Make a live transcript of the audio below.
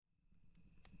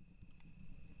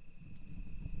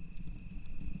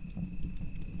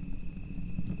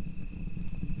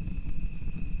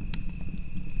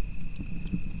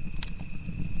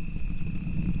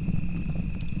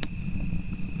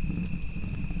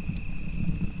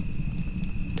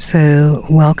So,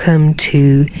 welcome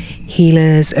to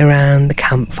Healers Around the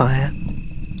Campfire.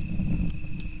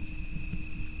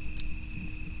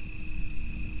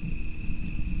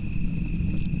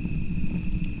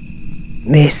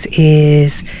 This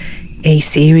is a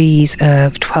series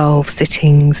of 12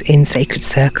 sittings in sacred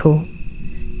circle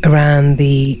around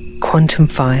the quantum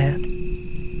fire.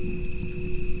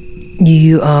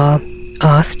 You are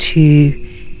asked to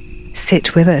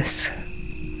sit with us,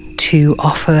 to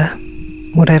offer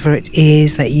whatever it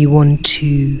is that you want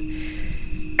to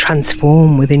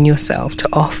transform within yourself, to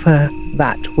offer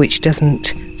that which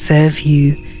doesn't serve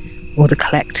you or the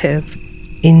collective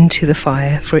into the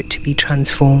fire for it to be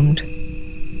transformed.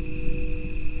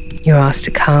 You're asked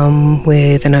to come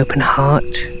with an open heart.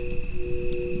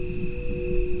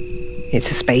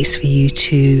 It's a space for you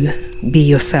to be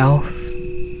yourself,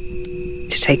 to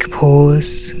take a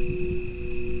pause.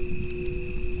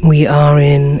 We are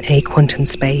in a quantum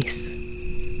space.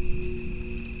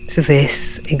 So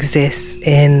this exists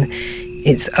in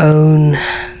its own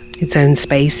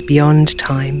space beyond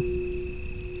time.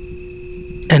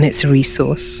 And it's a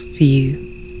resource for you.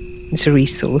 It's a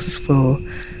resource for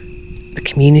the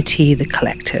community, the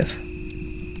collective.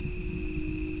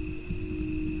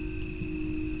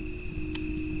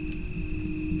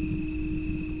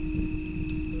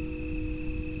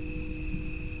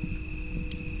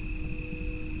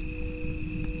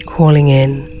 Calling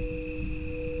in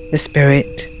the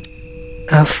spirit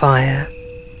of fire,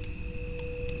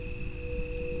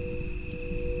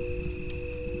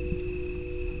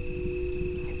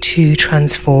 to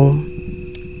transform,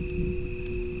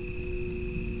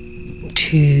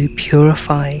 to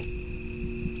purify,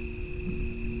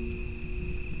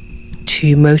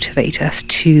 to motivate us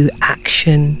to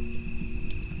action,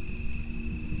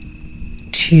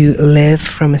 to live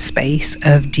from a space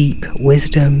of deep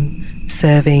wisdom,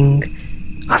 serving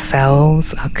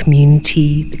ourselves, our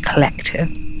community, the collective.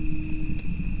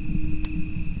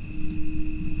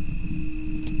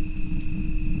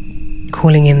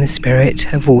 Calling in the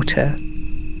spirit of water,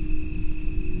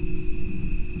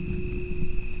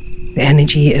 the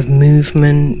energy of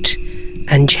movement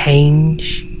and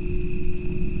change,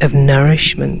 of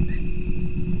nourishment.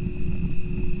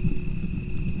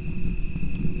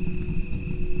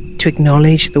 To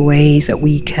acknowledge the ways that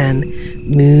we can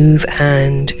move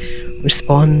and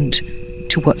respond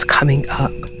to what's coming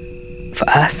up for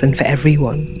us and for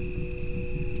everyone.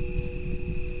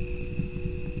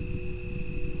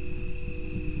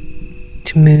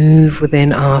 To move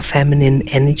within our feminine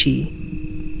energy,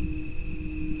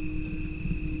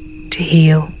 to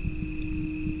heal.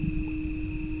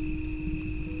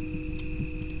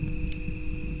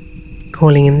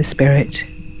 Calling in the spirit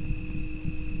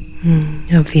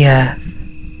of the earth.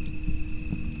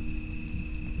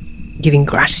 Giving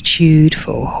gratitude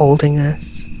for holding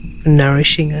us, for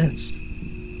nourishing us.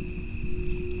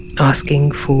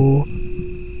 Asking for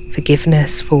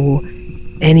forgiveness for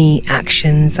any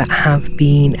actions that have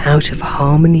been out of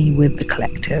harmony with the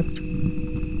collective.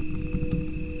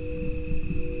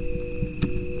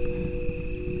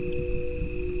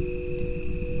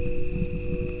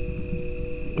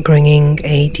 Bringing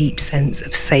a deep sense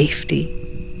of safety,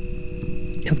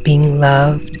 of being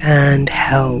loved and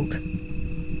held.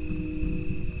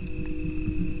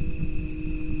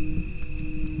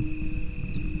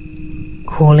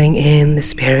 Calling in the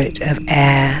spirit of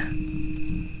air,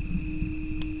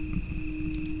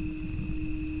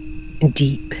 a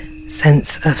deep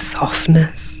sense of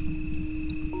softness,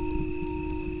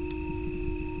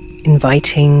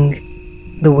 inviting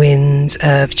the winds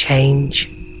of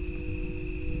change.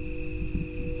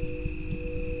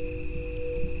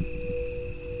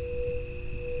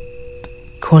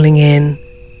 Calling in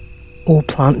all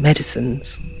plant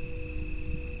medicines,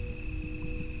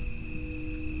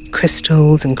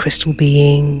 crystals and crystal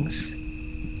beings,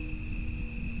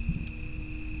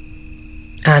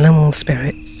 animal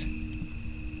spirits,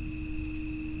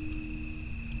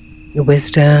 the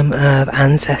wisdom of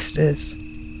ancestors.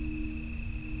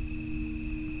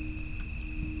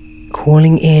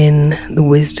 Calling in the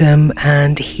wisdom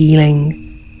and healing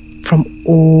from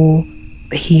all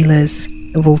the healers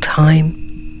of all time,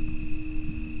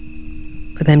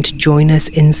 for them to join us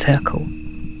in circle,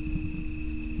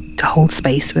 to hold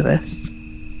space with us.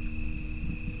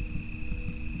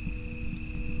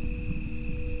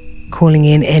 Calling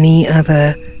in any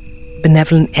other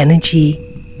benevolent energy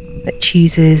that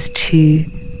chooses to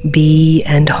be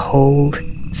and hold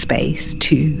space,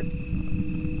 to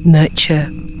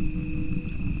nurture,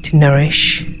 to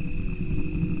nourish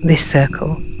this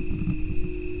circle.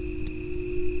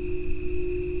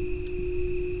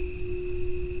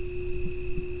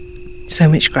 So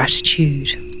much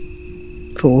gratitude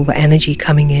for all the energy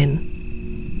coming in.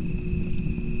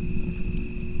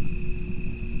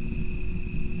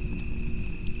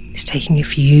 Just taking a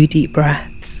few deep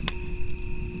breaths.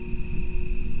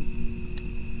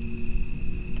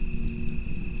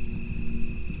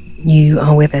 You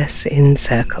are with us in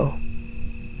circle.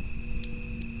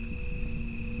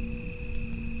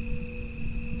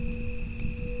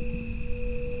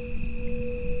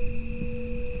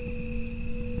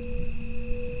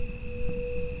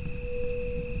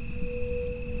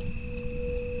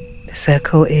 The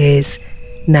circle is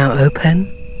now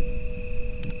open,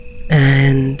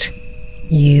 and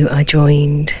you are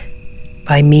joined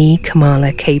by me,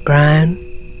 Kamala K. Brown,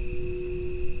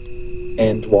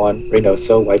 and Juan,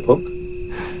 Reynoso, Waipoke.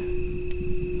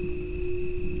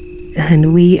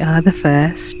 And we are the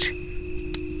first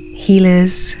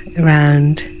healers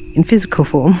around, in physical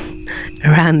form,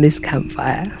 around this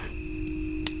campfire.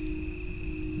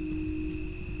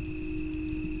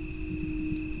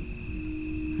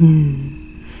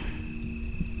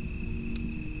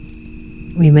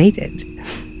 We made it.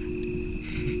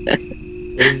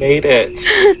 We made it.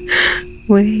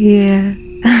 We're here.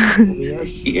 We are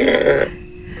here.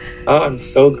 Oh, I'm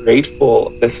so grateful.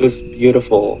 This was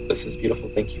beautiful. This is beautiful.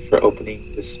 Thank you for opening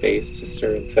this space,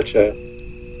 sister, in such a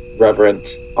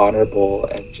reverent, honorable,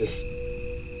 and just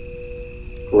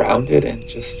grounded and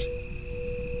just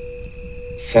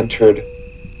centered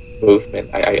movement.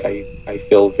 I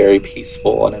feel very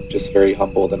peaceful, and I'm just very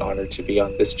humbled and honored to be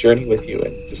on this journey with you,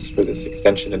 and just for this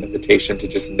extension and invitation to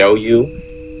just know you.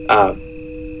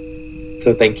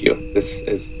 So thank you. This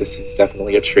is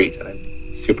definitely a treat, and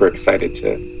I'm super excited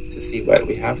to see what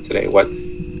we have today, what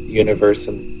the universe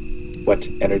and what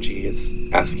energy is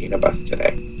asking of us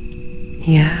today.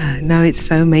 Yeah, no, it's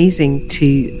so amazing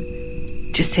to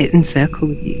just sit in circle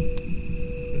with you.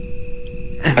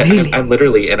 I'm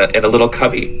literally in a little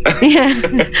cubby. Yeah,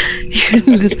 you're in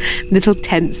a little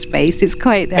tent space. It's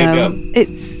quite.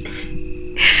 It's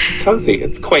cozy.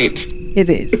 It's quaint. It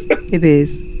is. It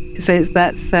is. So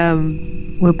that's.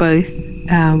 We're both.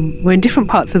 We're in different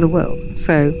parts of the world.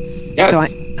 So. Yes. So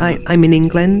I'm in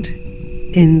England,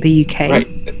 in the UK. Right.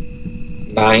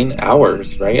 9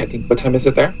 hours, right? I think. What time is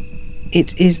it there?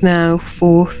 It is now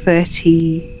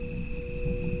 4:30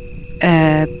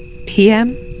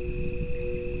 p.m.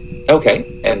 Okay,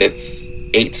 and it's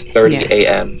 8:30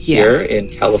 a.m. here in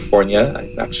California.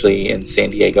 I'm actually in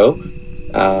San Diego,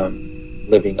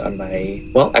 living on my,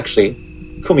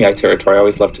 Kumeyaay territory. I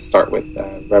always love to start with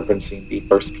reverencing the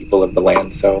first people of the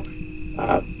land. So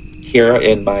here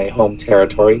in my home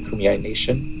territory, Kumeyaay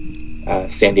Nation,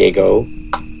 San Diego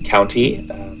County,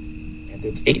 and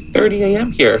it's 8:30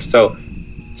 a.m. here. So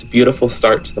it's a beautiful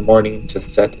start to the morning to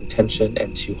set intention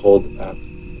and to hold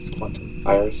this quantum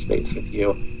fire space with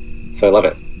you. So I love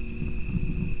it.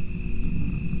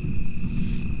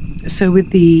 So with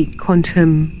the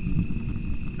quantum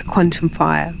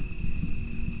fire,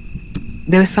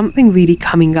 there was something really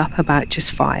coming up about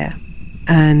just fire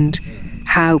and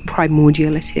how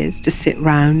primordial it is to sit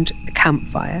round a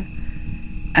campfire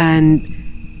and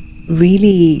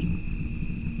really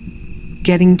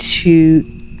getting to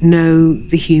know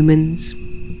the humans,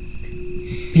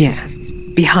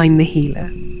 behind the healer.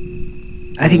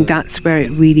 I think that's where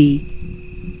it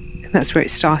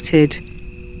started.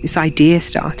 This idea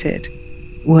started,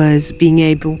 was being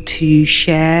able to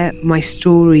share my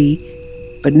story,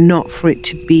 but not for it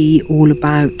to be all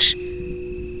about,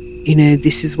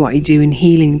 this is what I do in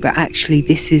healing, but actually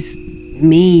this is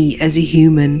me as a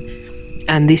human,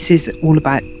 and this is all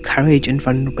about courage and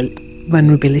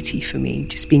vulnerability for me.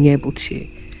 Just being able to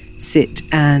sit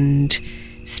and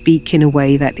speak in a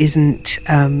way that isn't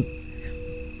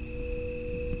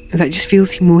that just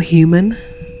feels more human.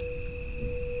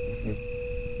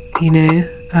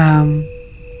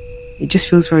 It just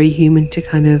feels very human to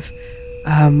kind of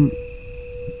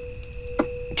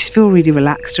just feel really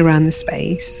relaxed around the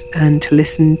space and to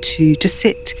listen to, just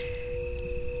sit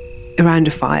around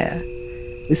a fire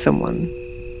with someone.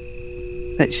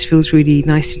 That just feels really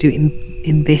nice to do it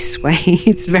in this way.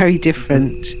 It's very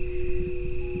different.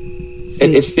 So,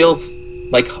 it feels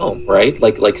like home, right?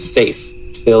 Like safe.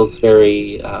 It feels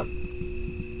very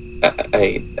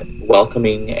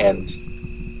welcoming, and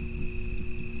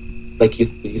like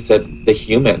you said, the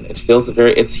human. It feels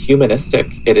it's humanistic.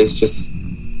 It is just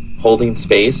holding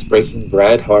space, breaking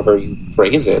bread, however you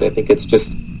phrase it. I think it's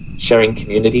just sharing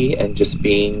community and just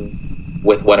being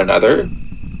with one another,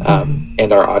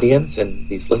 and our audience and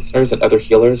these listeners and other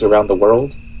healers around the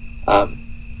world.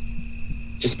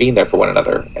 Just being there for one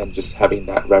another and just having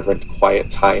that reverent, quiet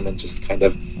time and just kind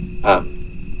of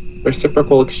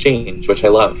reciprocal exchange, which I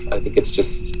love. I think it's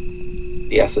just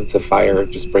the essence of fire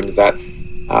just brings that.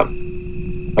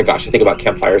 My gosh, I think about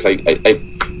campfires. I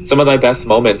some of my best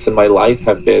moments in my life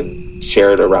have been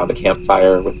shared around a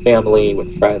campfire with family,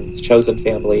 with friends, chosen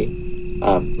family.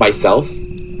 Myself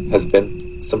has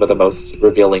been some of the most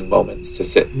revealing moments to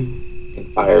sit in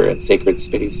fire and sacred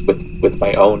space with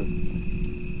my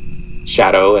own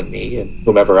shadow and me and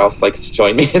whomever else likes to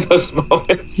join me in those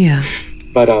moments. Yeah.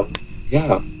 But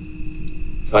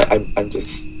so I'm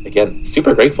just, again,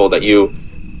 super grateful that you've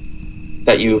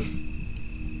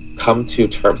come to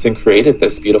terms and created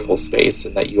this beautiful space,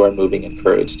 and that you are moving and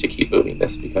encouraged to keep moving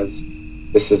this, because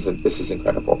this is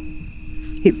incredible.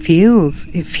 It feels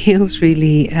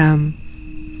really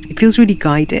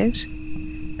guided.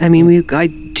 I mean, we were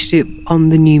guided to do it on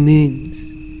the new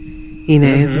moons,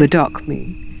 the dark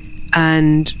moon,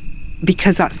 and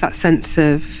because that's the sense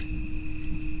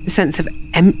of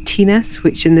emptiness,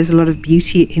 and there's a lot of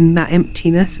beauty in that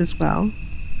emptiness as well.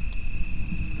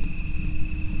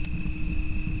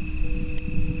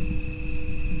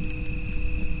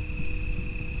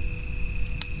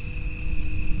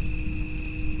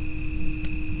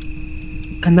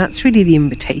 And that's really the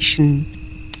invitation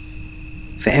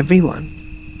for everyone.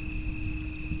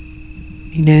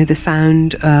 The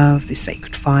sound of the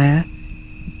sacred fire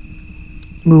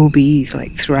will be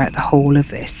like throughout the whole of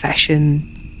this session.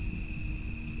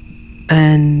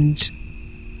 And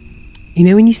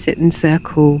when you sit in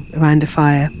circle around a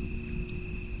fire,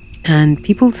 and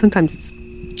people sometimes,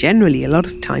 generally a lot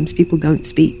of times, people don't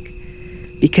speak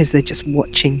because they're just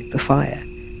watching the fire,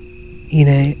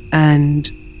 and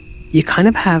you're kind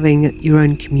of having your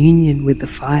own communion with the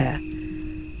fire.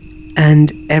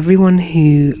 And everyone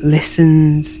who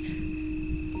listens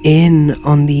in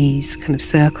on these kind of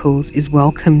circles is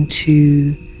welcome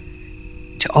to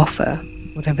offer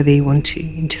whatever they want to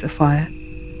into the fire,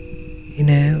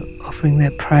 offering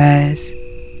their prayers,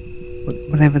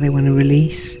 whatever they want to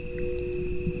release.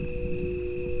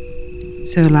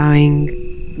 So allowing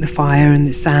the fire and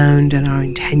the sound and our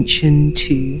intention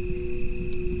to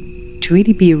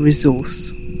really be a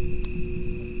resource.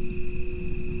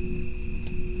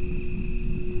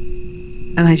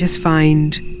 And I just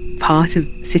find part of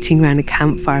sitting around a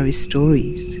campfire is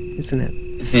stories, isn't it?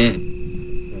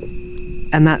 Mm-hmm.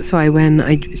 And that's why when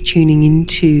I was tuning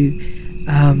into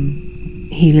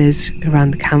healers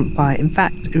around the campfire, in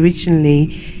fact, originally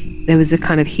there was a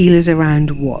kind of healers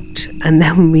around what? And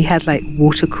then we had like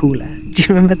water cooler. Do you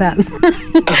remember that?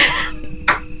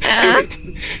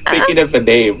 Thinking of the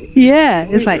name. Yeah,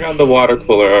 it's like around the water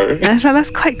cooler. So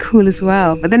that's quite cool as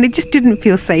well. But then it just didn't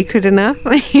feel sacred enough.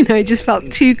 It just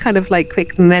felt too kind of like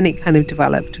quick, and then it kind of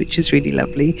developed, which is really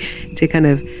lovely to kind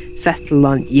of settle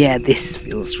on. Yeah, this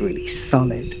feels really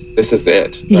solid. This is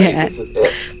it. Right? Yeah, this is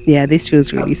it. Yeah, this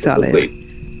feels really solid.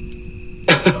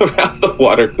 Around the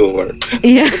water cooler.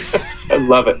 Yeah, I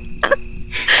love it.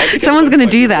 Someone's going to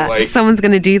do that. Someone's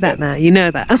going to do that now. You know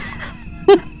that.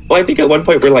 Well, I think at one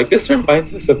point we're like, this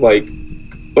reminds us of like,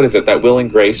 what is it, that Will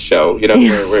and Grace show,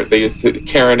 where they used to,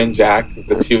 Karen and Jack,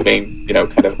 the two main,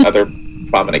 kind of other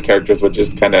prominent characters, would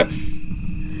just kind of,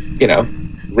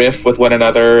 riff with one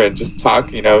another and just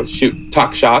talk,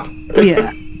 talk shop.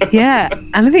 Yeah. Yeah.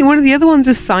 And I think one of the other ones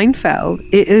was Seinfeld.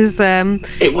 It was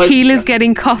healers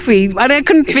getting coffee. And I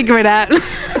couldn't figure it out.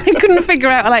 I couldn't figure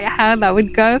out like how that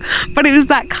would go. But it was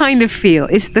that kind of feel.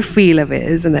 It's the feel of it,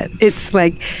 isn't it? It's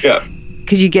like... Yeah.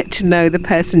 Because you get to know the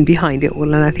person behind it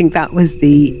all, and I think that was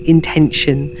the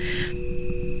intention.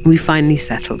 We finally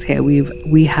settled here.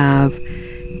 We have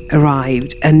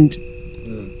arrived, and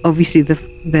obviously the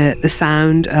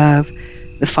sound of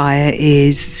the fire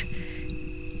is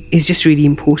just really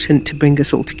important to bring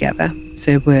us all together.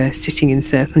 So we're sitting in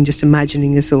circle and just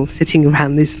imagining us all sitting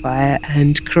around this fire,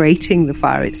 and creating the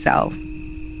fire itself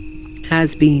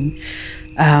has been.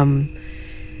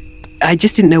 I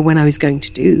just didn't know when I was going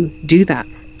to do that.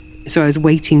 So I was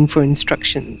waiting for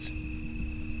instructions.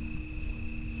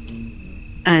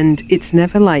 And it's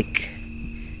never like,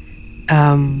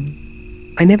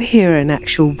 I never hear an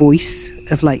actual voice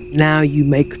of like, now you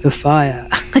make the fire.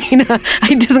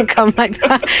 It doesn't come like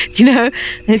that.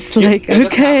 It's like,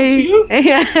 okay.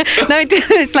 Yeah. No, it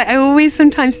doesn't. It's like, I always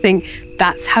sometimes think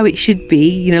that's how it should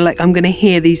be. Like I'm going to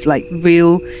hear these like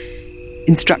real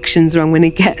instructions, or I'm going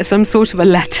to get some sort of a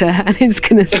letter and it's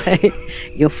going to say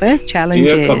your first challenge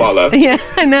is Kamala. Yeah,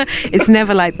 I know. It's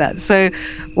never like that. So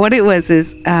what it was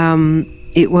is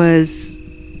it was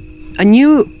I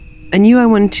knew I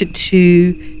wanted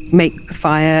to make the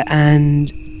fire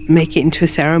and make it into a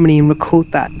ceremony and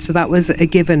record that. So that was a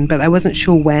given, but I wasn't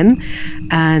sure when.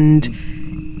 And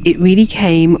it really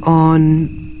came on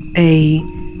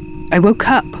I woke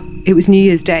up, it was New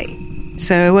Year's Day.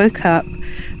 So I woke up,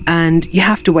 and you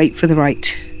have to wait for the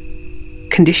right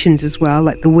conditions as well,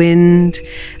 like the wind,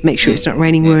 make sure it's not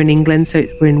raining. We're in England, so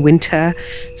we're in winter.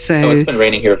 So it's been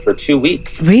raining here for 2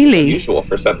 weeks. Really? Unusual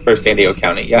for San Diego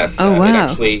County. Yes. Oh, wow.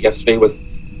 Actually, yesterday was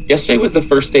the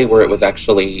first day where it was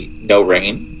actually no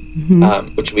rain,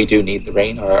 which we do need the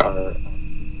rain. Our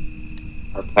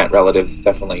plant relatives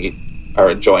definitely are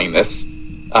enjoying this.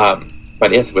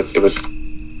 But yes,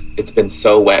 it's been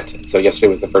so wet, and so yesterday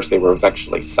was the first day where it was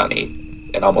actually sunny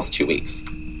in almost 2 weeks.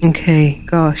 Okay,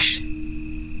 gosh.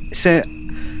 So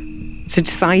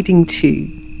deciding to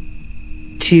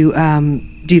do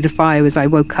the fire was I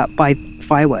woke up by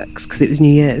fireworks because it was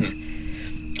New Year's.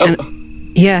 Oh. And,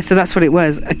 yeah, so that's what it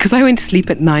was. Because I went to sleep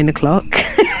at 9 o'clock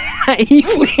that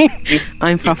evening.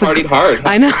 I'm proper. You partied hard.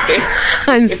 I know.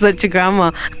 I'm such a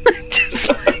grandma. Just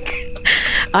like,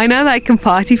 I know that I can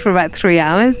party for about 3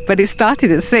 hours, but it started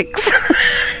at 6. So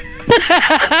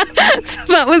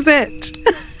that was it.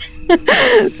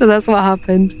 So that's what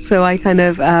happened. So I kind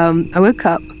of I woke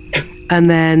up, and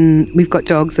then we've got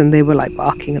dogs, and they were like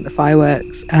barking at the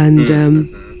fireworks, and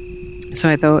so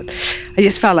I thought, I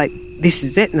just felt like this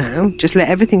is it now, just let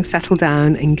everything settle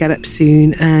down and get up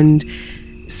soon. And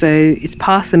so it's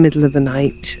past the middle of the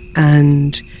night,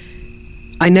 and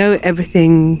I know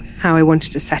everything, how I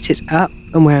wanted to set it up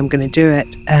and where I'm going to do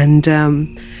it, and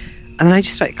then I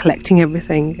just started collecting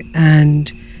everything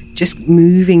and just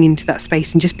moving into that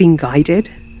space and just being guided.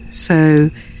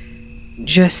 So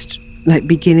just like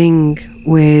beginning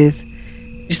with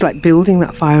just like building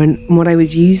that fire, and what I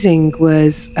was using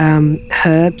was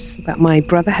herbs that my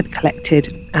brother had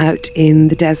collected out in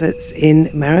the deserts in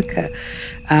America.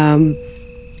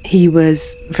 He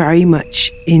was very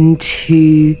much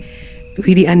into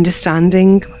really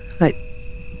understanding like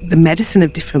the medicine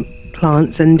of different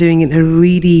plants and doing it in a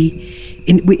really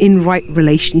in right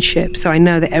relationship. So I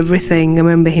know that everything, I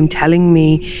remember him telling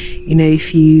me,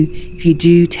 if you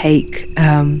do take,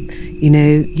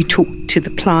 you talk to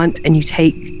the plant and you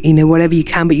take, whatever you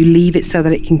can, but you leave it so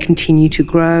that it can continue to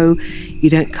grow. You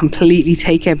don't completely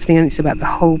take everything, and it's about the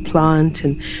whole plant.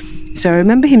 And so I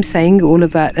remember him saying all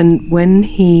of that. And when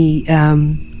he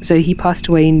passed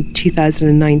away in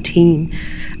 2019,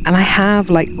 and I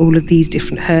have like all of these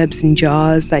different herbs in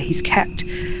jars that he's kept,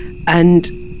 and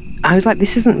I was like,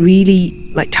 this isn't really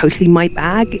like totally my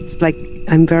bag. It's like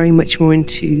I'm very much more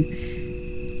into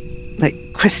like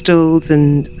crystals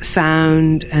and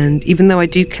sound, and even though I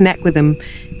do connect with them,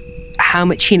 how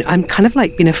much I'm kind of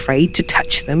like been afraid to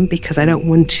touch them because I don't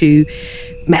want to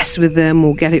mess with them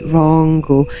or get it wrong,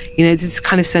 or this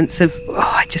kind of sense of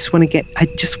I just want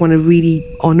to really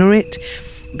honor it.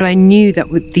 But I knew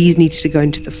that these needed to go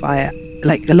into the fire.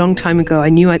 Like a long time ago, I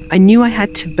knew I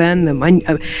had to burn them.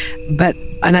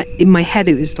 In my head,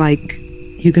 it was like,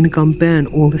 you're going to go and burn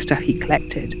all the stuff he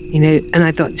collected, And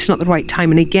I thought it's not the right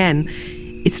time. And again,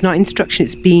 it's not instruction;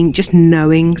 it's being just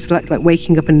knowing. So like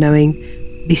waking up and knowing,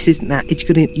 this isn't that.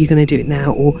 You're going to do it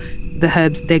now, or the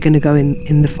herbs, they're going to go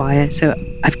in the fire. So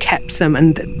I've kept some,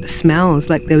 and the smells,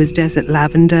 like there was desert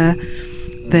lavender,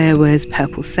 there was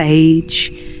purple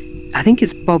sage. I think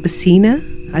it's Bobacina.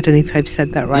 I don't know if I've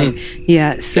said that right.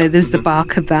 Yeah. So there's the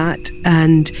bark of that,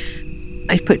 and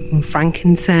I put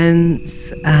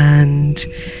frankincense and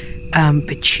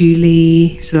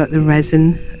patchouli, so like the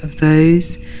resin of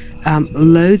those,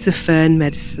 loads of fern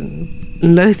medicine,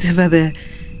 loads of other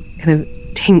kind of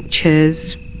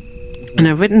tinctures, and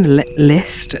I've written a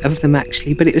list of them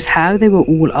actually, but it was how they were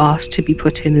all asked to be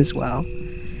put in as well.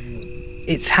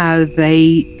 It's how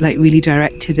they like really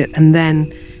directed it, and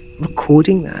then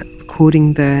recording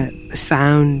the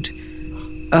sound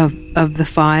of the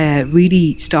fire,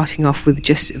 really starting off with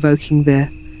just evoking the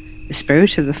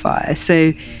spirit of the fire.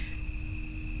 So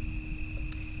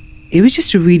it was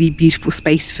just a really beautiful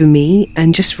space for me,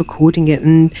 and just recording it.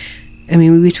 And I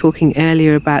mean, we were talking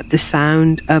earlier about the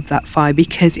sound of that fire,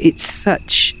 because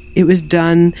it was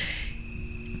done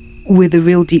with a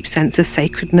real deep sense of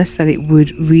sacredness, that it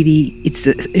would really, it's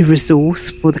a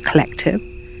resource for the collective,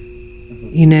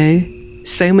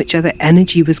 so much other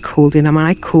energy was called in. I mean,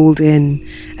 I called in,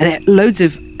 and lots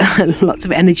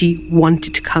of energy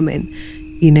wanted to come in,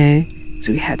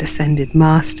 So we had ascended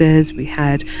masters, we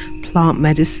had plant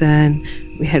medicine,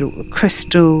 we had all the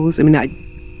crystals. I mean,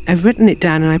 I've written it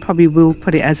down, and I probably will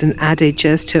put it as an adage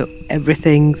as to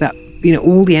everything that,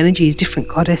 all the energies, different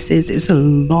goddesses. It was a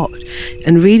lot,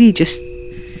 and really just,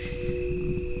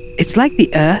 it's like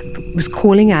the earth was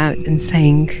calling out and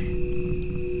saying,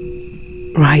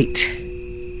 right,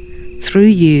 through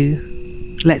you,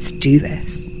 let's do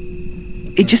this.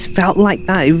 It just felt like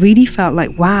that. It really felt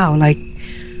like, wow, like,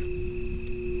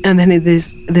 and then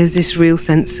there's this real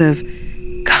sense of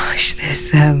gosh,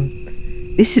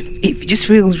 it just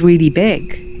feels really big.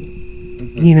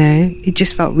 Mm-hmm. You know, it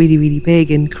just felt really, really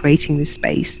big in creating this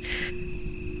space.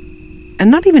 And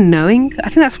not even knowing, I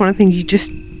think that's one of the things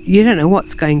you don't know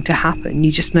what's going to happen.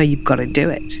 You just know you've got to do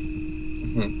it.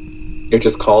 Mm-hmm. You're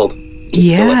just called. You just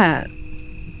feel it.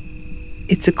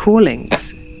 It's a calling.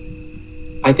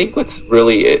 I think what's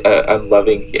really I'm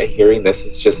loving hearing this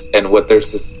is just, and what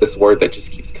there's this word that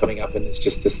just keeps coming up, and it's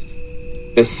just this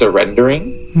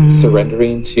surrendering,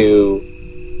 surrendering to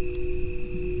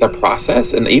the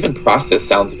process. And even process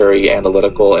sounds very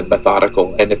analytical and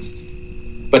methodical,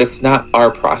 but it's not our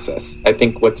process. I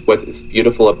think what is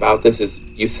beautiful about this is,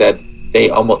 you said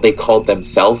they called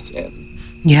themselves in.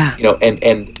 Yeah. You know,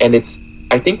 and it's,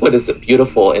 I think what is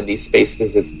beautiful in these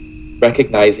spaces is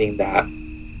recognizing that,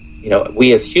 you know,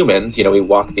 we as humans, you know, we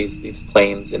walk these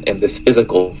planes in this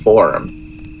physical form,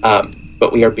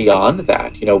 but we are beyond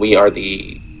that. You know, we are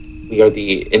the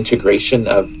integration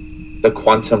of the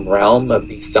quantum realm, of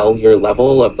the cellular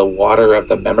level, of the water, of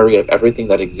the memory, of everything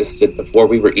that existed before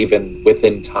we were even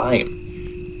within time.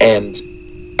 And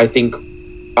I think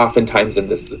oftentimes in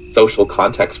this social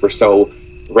context, we're so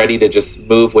ready to just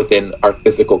move within our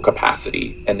physical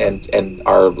capacity and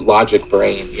our logic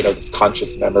brain, you know, this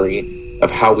conscious memory of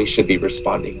how we should be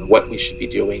responding or what we should be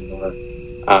doing, or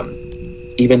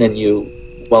even in you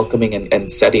welcoming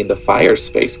and setting the fire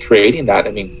space, creating that.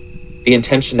 I mean, the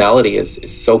intentionality is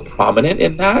so prominent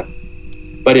in that,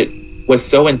 but it was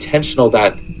so intentional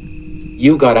that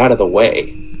you got out of the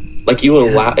way. Like you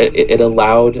it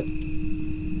allowed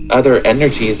other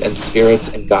energies and spirits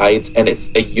and guides, and it's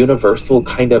a universal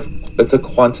kind of, it's a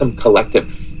quantum collective.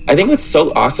 I think what's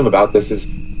so awesome about this is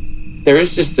there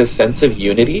is just this sense of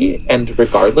unity, and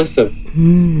regardless of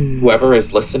whoever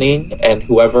is listening and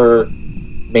whoever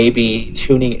may be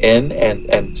tuning in,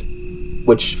 and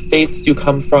which faiths you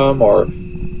come from, or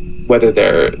whether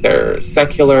they're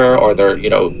secular, or they're,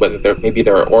 you know, whether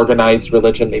they're organized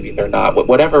religion, maybe they're not,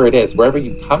 whatever it is, wherever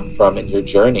you come from in your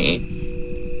journey,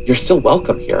 you're still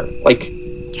welcome here. Like,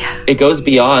 it goes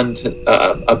beyond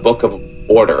a book of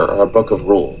order or a book of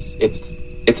rules.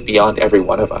 It's beyond every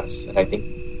one of us. And I think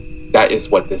that is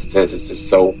what this is. It's just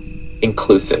so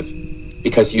inclusive,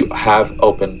 because you have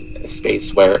opened a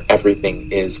space where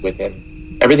everything is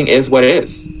within, everything is what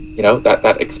is. You know,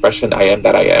 that expression, I am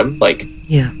that I am, like,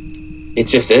 it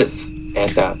just is.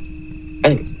 And I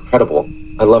think it's incredible.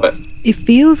 I love it. It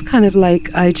feels kind of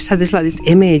like, I just had this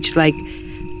image, like,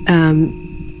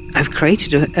 I've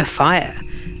created a fire,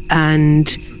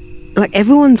 and like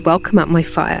everyone's welcome at my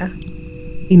fire.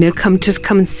 You know, come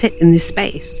and sit in this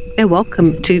space. They're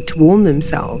welcome to warm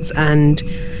themselves and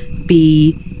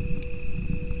to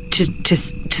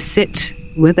sit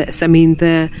with us. I mean,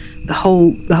 the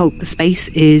whole space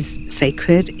is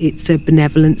sacred. It's a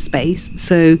benevolent space.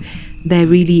 So there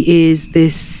really is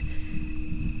this.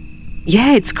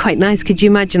 Yeah, it's quite nice. Could you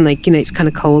imagine, like, you know, it's kind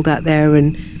of cold out there,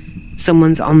 and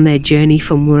someone's on their journey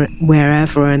from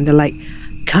wherever, and they're like,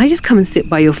 "Can I just come and sit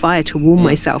by your fire to warm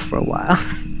myself for a while?"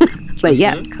 It's like,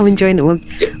 yeah, come and join it.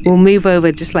 We'll move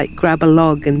over, just like grab a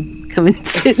log and come and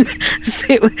sit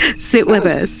with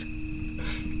us.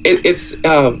 It's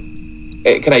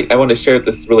I want to share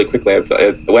this really quickly.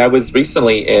 I was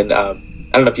recently in I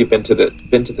don't know if you've been to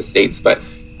the States, but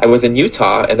I was in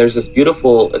Utah, and there's this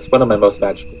beautiful, it's one of my most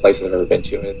magical places I've ever been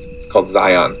to, and it's called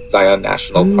Zion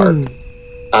National Park.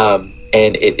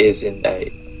 And it is in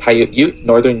Paiute,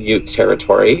 Northern Ute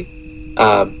territory.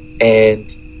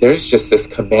 And there's just this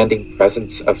commanding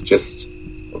presence of just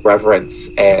reverence,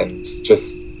 and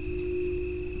just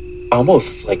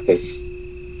almost like this,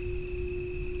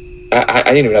 I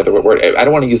didn't even know the word. I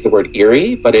don't want to use the word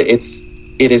eerie, but it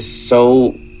is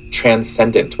so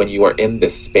transcendent when you are in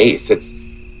this space. It's,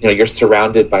 you know, you're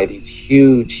surrounded by these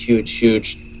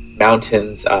huge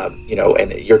mountains, you know,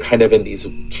 and you're kind of in these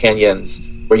canyons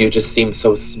where you just seem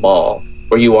so small,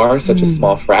 where you are such a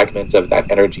small fragment of that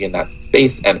energy in that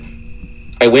space. And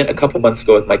I went a couple months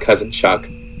ago with my cousin Chuck,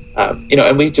 you know,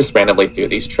 and we just randomly do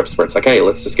these trips where it's like, hey,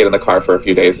 let's just get in the car for a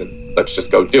few days and let's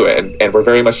just go do it. And we're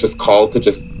very much just called to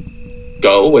just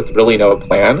go with really no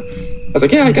plan. I was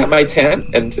like, yeah, I got my tent,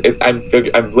 and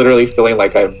I'm literally feeling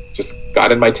like I just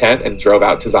got in my tent and drove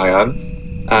out to Zion,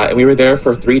 and we were there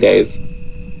for 3 days.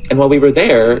 And while we were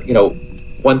there, you know,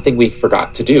 one thing we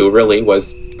forgot to do really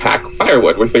was pack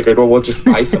firewood. We figured, well, we'll just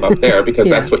buy some up there, because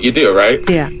that's what you do, right?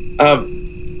 Yeah.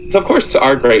 So of course, to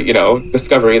our great, you know,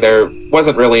 discovery, there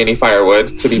wasn't really any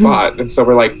firewood to be bought, and so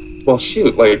we're like, well,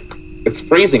 shoot, like, it's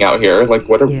freezing out here. Like,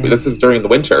 this is during the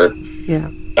winter. Yeah.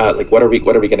 Like, what are we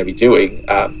going to be doing?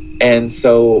 And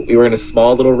so we were in a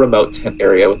small little remote tent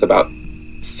area with about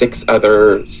 6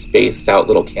 other spaced out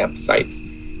little campsites.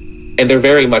 And they're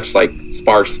very much like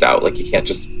sparsed out, like you can't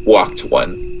just walk to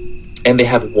one. And they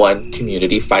have one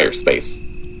community fire space.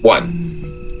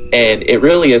 One. And it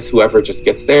really is whoever just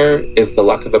gets there is the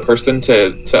luck of the person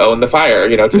to own the fire,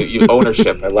 to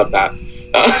ownership. I love that.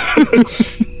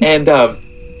 And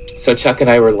so Chuck and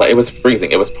I were it was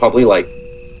freezing. It was probably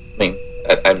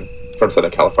I'm from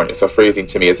Southern California, so freezing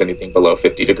to me is anything below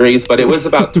 50 degrees, but it was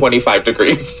about 25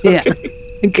 degrees. Yeah.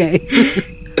 Okay.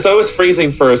 So it was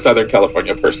freezing for a Southern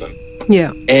California person.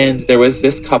 Yeah. And there was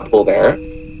this couple there,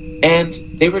 and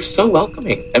they were so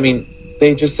welcoming. I mean,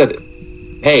 they just said,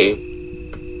 "Hey,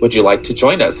 would you like to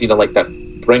join us?" Like that,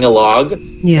 bring a log.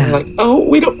 Yeah. I'm like, oh,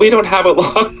 we don't have a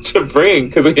log to bring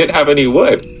because we didn't have any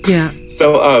wood. Yeah.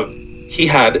 So he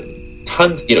had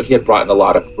tons, he had brought in a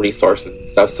lot of resources and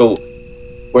stuff. So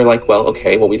we're like, well,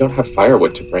 okay, we don't have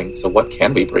firewood to bring. So what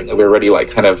can we bring? And we were already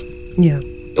kind of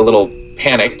a little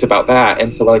panicked about that.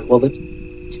 And so we're like, well,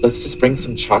 let's just bring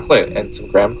some chocolate and some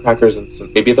graham crackers and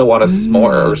maybe they'll want a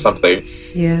s'more or something.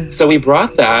 Yeah. So we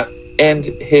brought that, and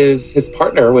his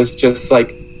partner was just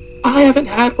like, I haven't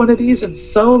had one of these in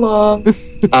so long.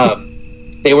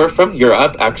 They were from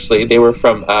Europe, actually. They were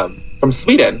from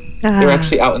Sweden. They were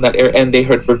actually out in that area, and they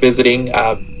were visiting,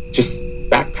 just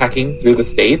backpacking through the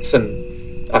States. And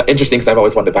interesting, because I've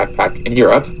always wanted to backpack in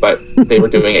Europe, but they were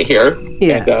doing it here.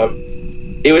 Yeah. And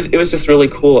it was just really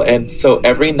cool. And so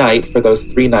every night for those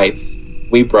 3 nights,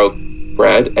 we broke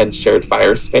bread and shared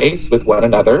fire space with one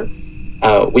another.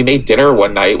 We made dinner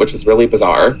one night, which was really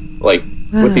bizarre,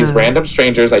 with these random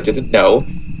strangers I didn't know.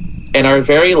 And our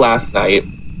very last night,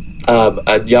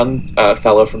 a young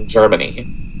fellow from Germany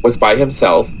was by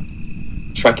himself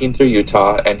trekking through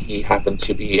Utah, and he happened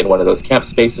to be in one of those camp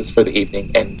spaces for the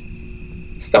evening and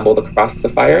stumbled across the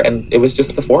fire. And it was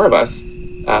just the 4 of us,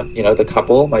 the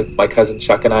couple, my cousin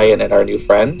Chuck and I, and our new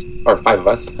friend, or 5 of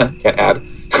us, can't add.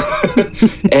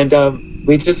 And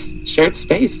we just shared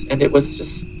space, and it was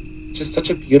just such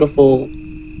a beautiful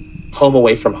home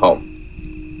away from home.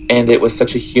 And it was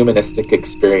such a humanistic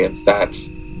experience that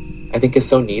I think is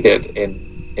so needed in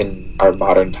our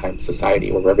modern time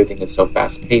society, where everything is so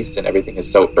fast paced and everything is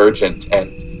so urgent,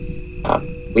 and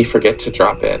we forget to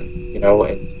drop in, and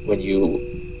when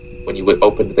you would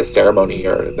open the ceremony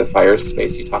or the fire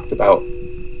space, you talked about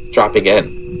dropping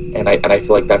in. And I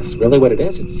feel like that's really what it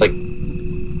is. It's like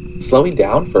slowing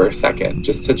down for a second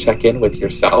just to check in with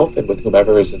yourself and with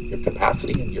whomever is in your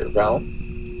capacity in your realm,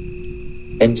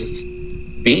 and just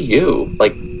be you.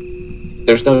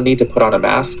 There's no need to put on a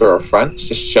mask or a front.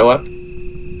 Just show up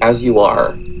as you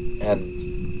are.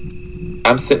 And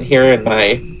I'm sitting here in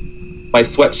my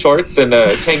sweat shorts and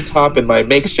a tank top and my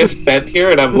makeshift scent here,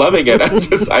 and I'm loving it.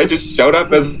 I just showed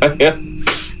up as I am.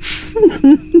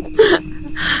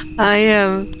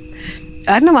 I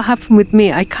don't know what happened with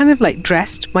me. I kind of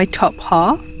dressed my top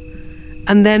half,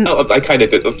 and then I kind of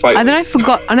did the fight. And then I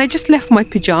forgot, and I just left my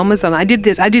pajamas on. I did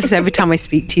this every time I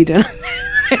speak to you, don't I?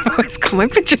 I always got my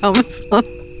pajamas on.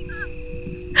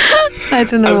 I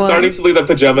don't know. I'm starting to believe that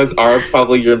pajamas are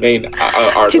probably your main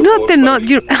article. Do you know what they're not?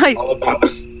 All about.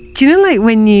 Do you know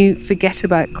when you forget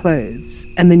about clothes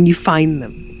and then you find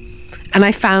them? And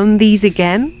I found these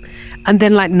again, and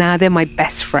then now they're my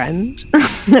best friend.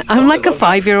 I'm like a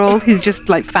 5-year-old who's just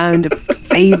found a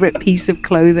favorite piece of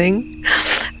clothing,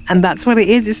 and that's what it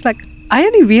is. It's I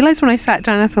only realized when I sat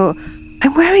down, I thought,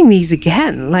 I'm wearing these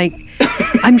again.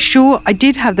 I'm sure I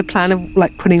did have the plan of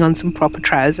putting on some proper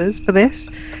trousers for this,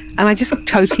 and I just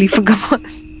totally forgot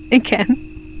again.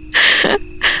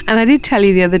 And I did tell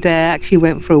you the other day, I actually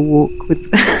went for a walk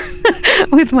with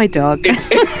with my dog,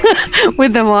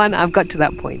 with them on. I've got to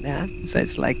that point now, so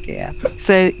it's yeah.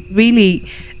 So really,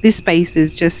 this space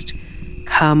is just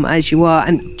come as you are,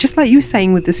 and just like you were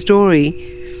saying with the story,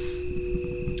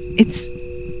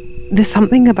 there's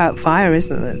something about fire,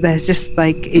 isn't it? There's just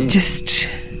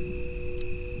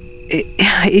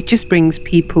it just brings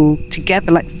people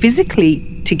together, physically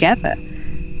together.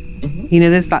 Mm-hmm.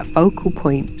 There's that focal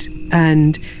point,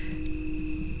 and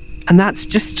that's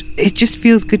just, it just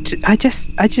feels good to, I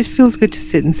just feels good to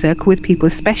sit in circle with people,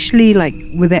 especially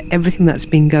with everything that's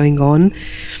been going on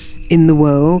in the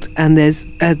world. And there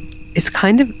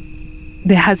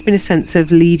has been a sense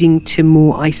of leading to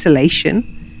more isolation,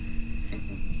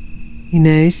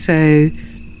 so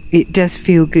it does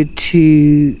feel good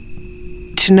to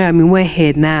know. I mean, we're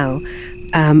here now,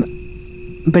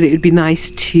 but it would be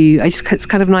nice to, it's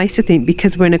kind of nice to think,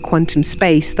 because we're in a quantum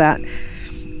space, that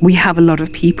we have a lot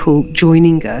of people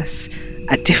joining us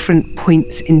at different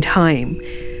points in time,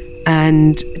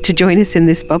 and to join us in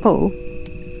this bubble.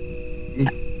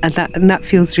 And that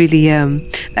feels really,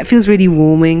 that feels really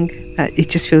warming. It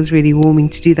just feels really warming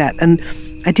to do that. And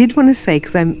I did want to say,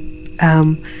 because I'm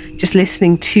just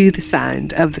listening to the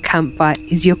sound of the campfire,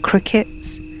 is your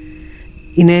crickets.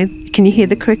 You know, can you hear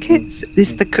the crickets? This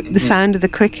is the sound of the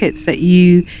crickets that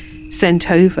you sent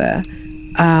over.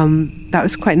 That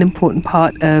was quite an important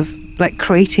part of like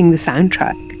creating the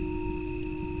soundtrack.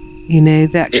 You know,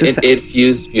 the actual it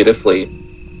fused beautifully.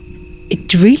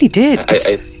 It really did.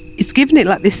 It's given it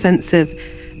like this sense of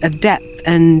depth,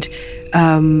 and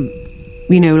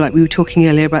you know, like we were talking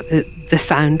earlier about the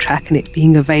soundtrack and it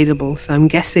being available. So I'm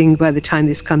guessing by the time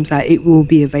this comes out, it will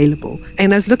be available.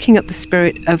 And I was looking up the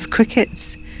spirit of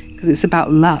crickets because it's about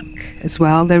luck as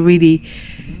well.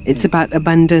 It's about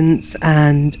abundance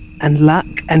and luck,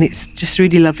 and it's just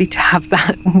really lovely to have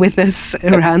that with us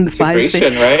around the fire.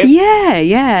 Right?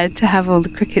 Yeah, to have all the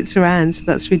crickets around. So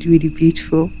that's really, really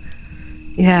beautiful.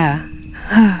 Yeah.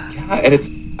 Yeah,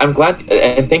 and I'm glad,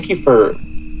 and thank you for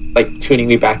like tuning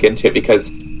me back into it, because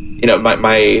you know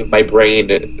my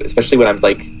brain, especially when I'm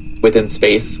like within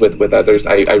space with others,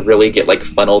 I really get like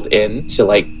funneled into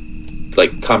like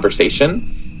conversation.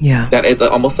 Yeah. That it's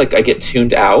almost like I get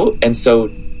tuned out, and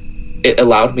so it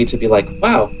allowed me to be like,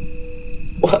 wow,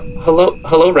 well,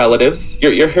 hello relatives,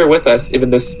 you're here with us in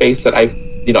this space that I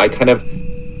kind of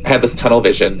had this tunnel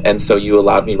vision, and so you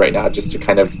allowed me right now just to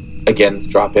kind of again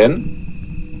drop in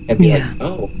and be like,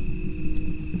 oh,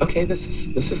 okay, this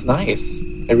is nice.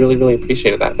 I really, really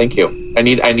appreciated that. Thank you. I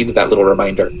needed that little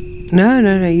reminder. No,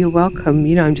 you're welcome.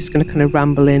 You know, I'm just going to kind of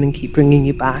ramble in and keep bringing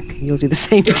you back, and you'll do the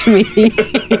same to me.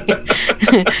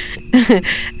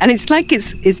 And it's like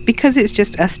it's because it's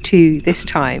just us two this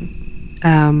time.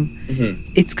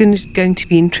 It's going to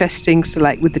be interesting. So,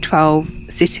 like with the 12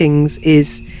 sittings,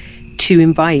 is to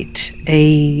invite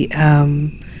a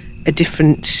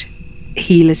different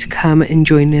healer to come and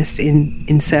join us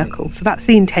in circle. So that's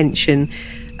the intention,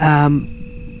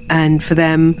 and for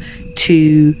them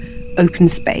to open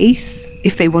space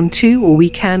if they want to, or we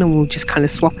can, and we'll just kind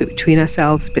of swap it between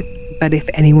ourselves. But if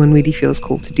anyone really feels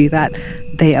called to do that,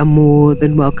 they are more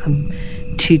than welcome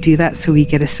to do that. So we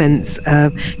get a sense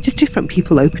of just different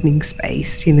people opening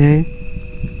space, you know.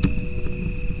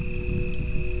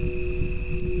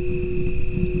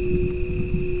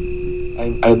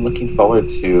 I'm looking forward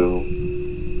to,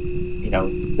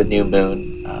 the new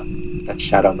moon, that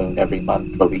shadow moon every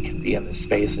month, where we can be in this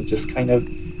space and just kind of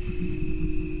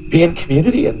be in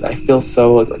community. And I feel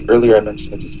so, like earlier I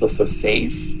mentioned, I just feel so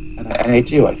safe. And I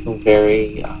do. I feel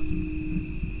very,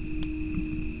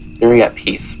 very at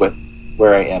peace with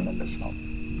where I am in this moment.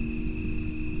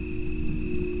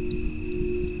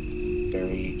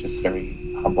 Very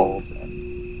humbled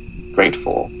and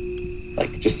grateful.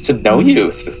 Like, just to know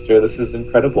you, sister. This is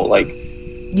incredible. Like,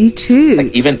 you too.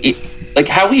 Like, even like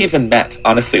how we even met.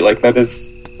 Honestly, like that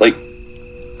is like,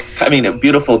 I mean, a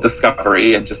beautiful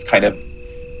discovery and just kind of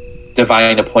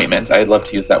divine appointment. I'd love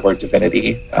to use that word,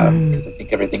 divinity, because I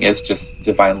think everything is just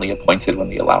divinely appointed when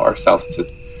we allow ourselves to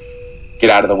get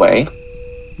out of the way.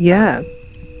 Yeah,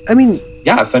 I mean,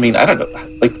 yes. I mean, I don't know.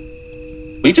 Like,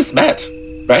 we just met,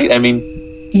 right? I mean.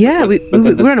 Yeah, we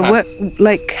were on a work,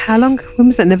 like, how long? When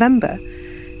was that? November.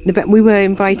 We were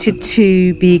invited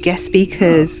to be guest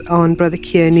speakers on Brother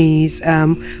Kearney's,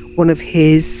 one of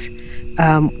his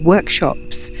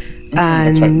workshops.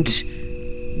 And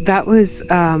that was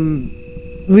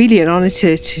really an honor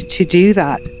to do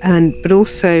that. But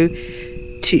also,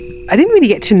 I didn't really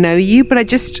get to know you, but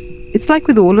it's like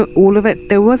with all of it,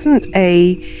 there wasn't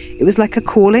it was like a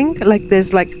calling, like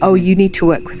there's like, oh, you need to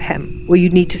work with him, or you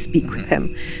need to speak with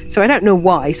him. So I don't know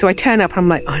why. So I turn up and I'm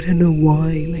like, I don't know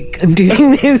why, like I'm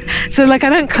doing this. So like, I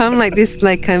don't come like this,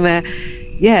 like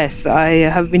yes, I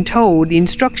have been told the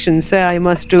instructions, so I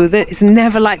must do this. It's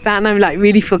never like that. And I'm like,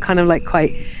 really feel kind of like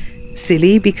quite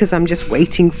silly because I'm just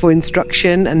waiting for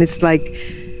instruction. And it's like,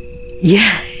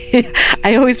 yeah,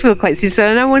 I always feel quite silly. So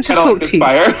and I want to talk to you.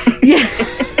 Yeah.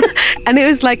 And it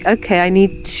was like, okay, I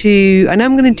know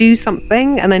I'm going to do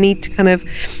something, and I need to kind of,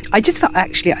 I just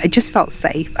felt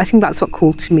safe. I think that's what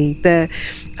called to me.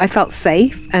 I felt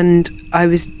safe, and I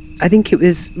think it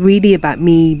was really about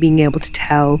me being able to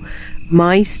tell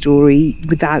my story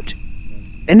without,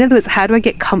 in other words, how do I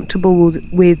get comfortable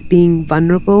with being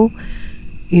vulnerable,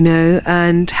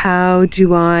 and how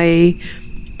do I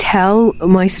tell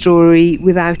my story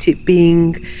without it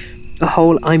being a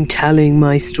whole I'm telling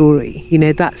my story.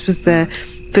 That was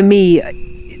for me,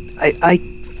 I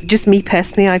just me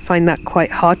personally, I find that quite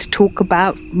hard to talk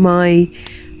about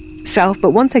myself.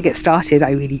 But once I get started, I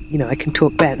really, I can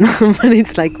talk then. But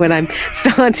it's like when I'm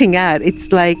starting out,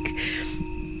 it's like,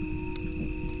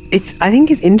 I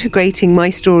think it's integrating my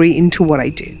story into what I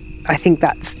do. I think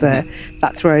that's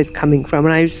where I was coming from.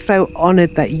 And I was so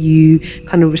honored that you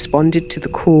kind of responded to the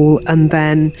call and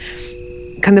then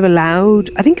kind of allowed,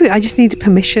 I think I just needed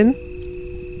permission.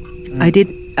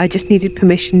 I just needed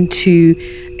permission to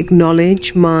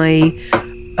acknowledge my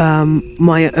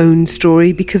own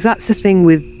story, because that's the thing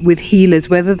with healers,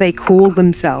 whether they call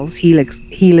themselves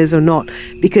healers or not,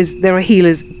 because there are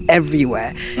healers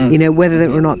everywhere,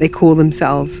 whether or not they call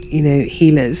themselves,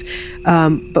 healers.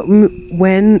 But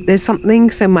when there's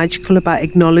something so magical about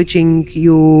acknowledging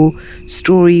your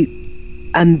story,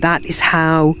 and that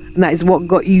is what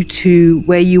got you to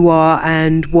where you are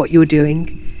and what you're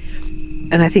doing.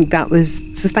 And I think that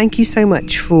was, so thank you so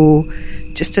much for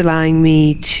just allowing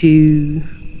me to,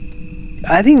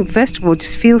 I think, first of all,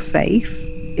 just feel safe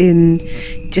in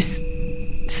just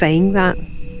saying that.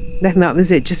 I think that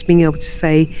was it, just being able to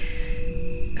say,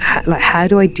 like, how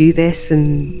do I do this?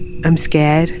 And I'm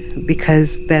scared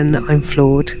because then I'm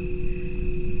flawed.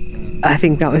 I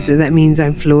think that was it. That means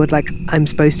I'm flawed. Like, I'm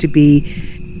supposed to be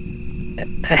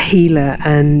a healer,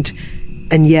 and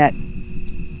yet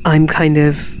I'm kind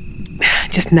of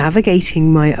just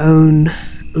navigating my own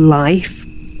life,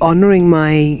 honoring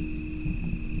my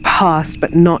past,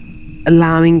 but not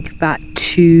allowing that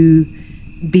to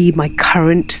be my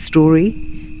current story.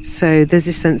 So there's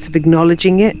a sense of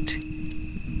acknowledging it,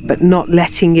 but not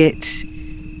letting it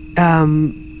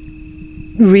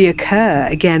reoccur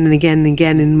again and again and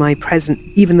again in my present,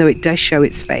 even though it does show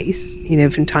its face.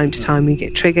 From time to time we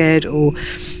get triggered, or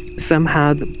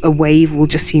somehow a wave will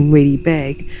just seem really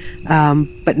big.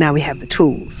 But now we have the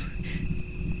tools.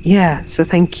 Yeah, so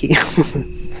thank you.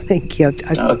 Thank you.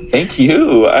 Thank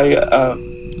you.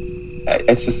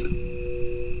 It's just,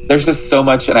 there's just so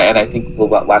much, and I think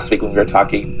last week when we were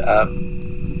talking,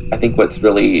 I think what's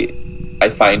really, I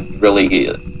find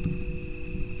really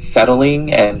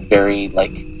settling and very,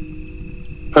 like,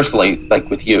 personally, like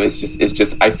with you, is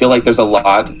just I feel like there's a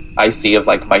lot I see of,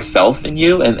 like, myself in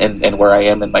you and where I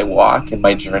am in my walk and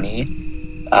my journey,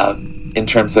 in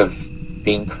terms of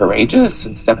being courageous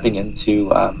and stepping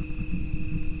into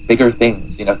bigger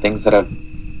things, things that have,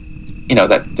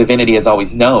 that divinity has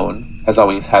always known, has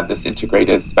always had this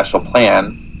integrated special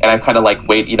plan. And I kind of like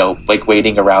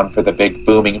waiting around for the big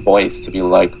booming voice to be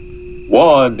like,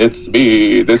 Juan, it's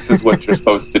me, this is what you're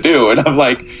supposed to do. And I'm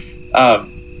like,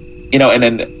 and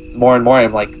then more and more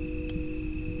I'm like,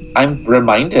 I'm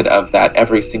reminded of that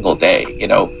every single day.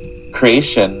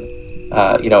 Creation,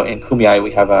 in Kumeyaay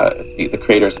we have the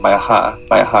creator's Mayaha.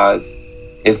 Mayaha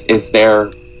is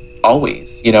there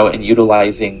always, and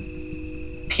utilizing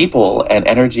people and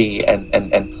energy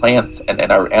and plants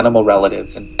and our animal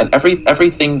relatives and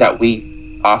everything that we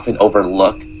often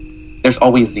overlook. There's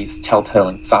always these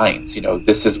telltale signs,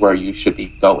 this is where you should be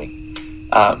going.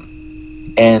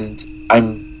 And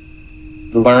I'm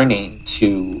learning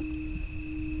to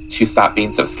stop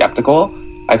being so skeptical.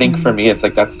 I think for me, it's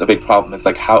like, that's a big problem. It's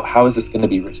like, how is this going to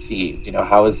be received?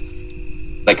 How is,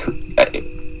 like,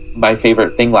 my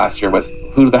favorite thing last year was,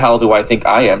 who the hell do I think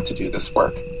I am to do this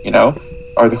work?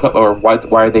 Or why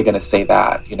are they going to say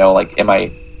that? Like,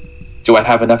 do I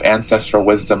have enough ancestral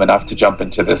wisdom enough to jump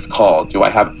into this call? Do I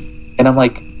have, and I'm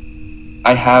like,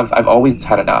 I've always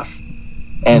had enough.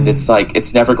 And it's like,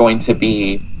 it's never going to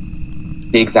be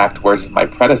the exact words of my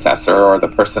predecessor or the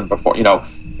person before,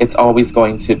 it's always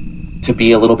going to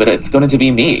be a little bit, it's going to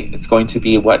be me. It's going to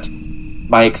be what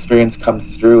my experience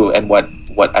comes through and what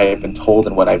I have been told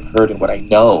and what I've heard and what I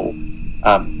know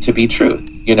to be truth,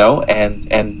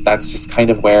 and that's just kind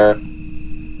of where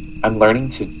I'm learning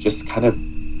to just kind of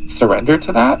surrender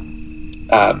to that.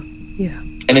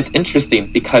 And it's interesting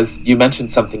because you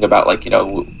mentioned something about, like,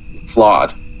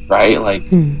 flawed, right? Like,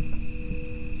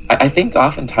 I think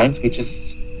oftentimes we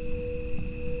just,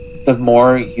 the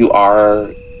more you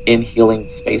are in healing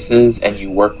spaces and you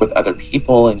work with other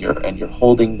people and you're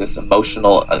holding this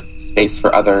emotional space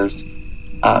for others,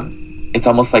 it's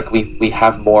almost like we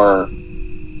have more,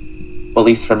 well, at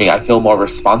least for me, I feel more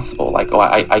responsible. Like,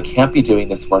 I can't be doing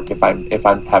this work if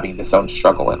I'm having this own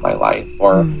struggle in my life,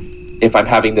 or if I'm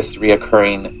having this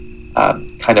reoccurring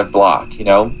kind of block,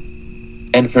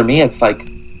 And for me, it's like,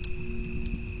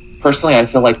 personally, I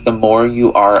feel like the more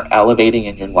you are elevating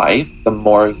in your life, the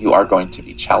more you are going to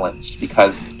be challenged,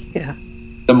 because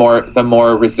the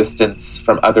more resistance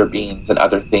from other beings and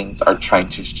other things are trying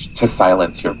to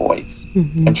silence your voice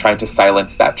and trying to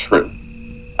silence that truth.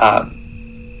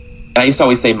 And I used to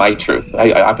always say my truth.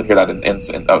 I often hear that in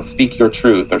speak your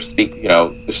truth, or speak,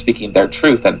 they're speaking their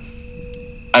truth. And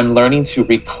I'm learning to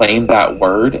reclaim that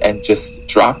word and just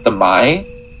drop the my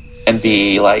and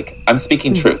be like, I'm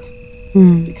speaking truth.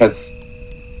 Because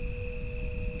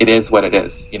it is what it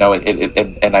is, you know.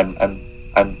 And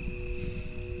I'm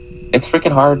it's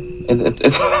freaking hard.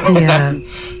 It's yeah.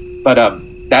 But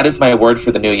that is my word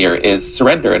for the new year, is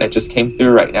surrender, and it just came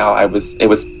through right now. I was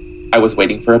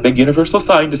waiting for a big universal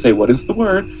sign to say what is the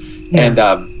word, and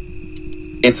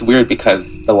it's weird because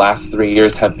the last 3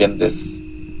 years have been this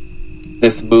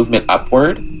movement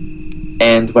upward,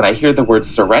 and when I hear the word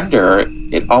surrender,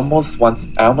 I almost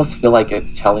feel like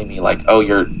it's telling me like, oh,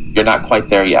 you're not quite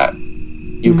there yet.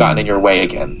 You've gotten in your way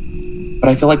again. But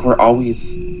I feel like we're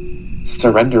always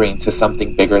surrendering to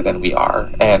something bigger than we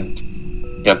are. And,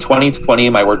 you know,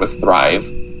 2020, my word was thrive.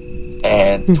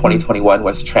 And 2021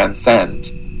 was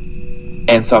transcend.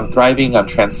 And so I'm thriving, I'm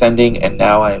transcending, and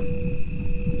now I'm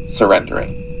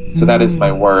surrendering. So that is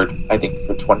my word, I think,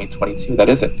 for 2022. That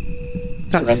is it.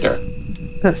 Surrender.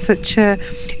 It's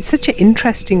such an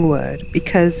interesting word,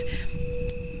 because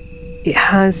it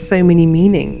has so many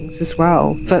meanings as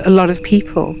well for a lot of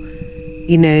people.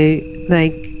 You know,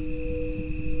 like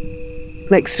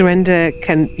surrender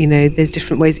can, you know, there's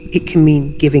different ways. It can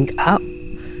mean giving up.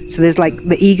 So there's like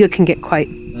the ego can get quite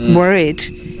worried.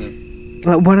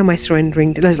 Like, what am I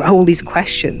surrendering to? There's like all these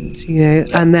questions, you know,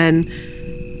 and then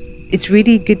it's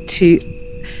really good to,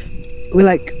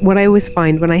 like, what I always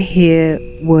find when I hear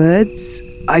words,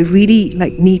 I really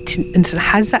like need to, and so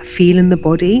how does that feel in the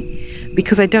body?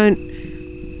 Because I don't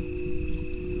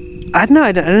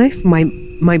know if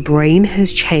my brain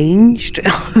has changed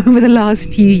over the last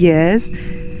few years,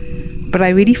 but I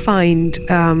really find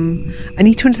I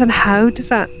need to understand how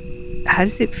does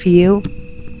it feel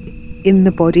in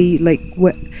the body, like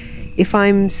what if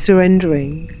I'm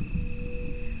surrendering,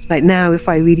 like now if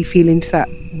I really feel into that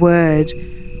word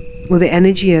or the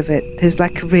energy of it, there's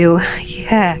like a real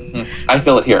I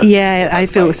feel it here. I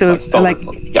feel so like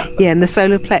in the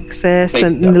solar plexus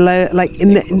and the lower, like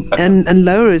in the and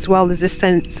lower as well, there's this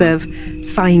sense of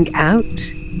sighing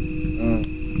out.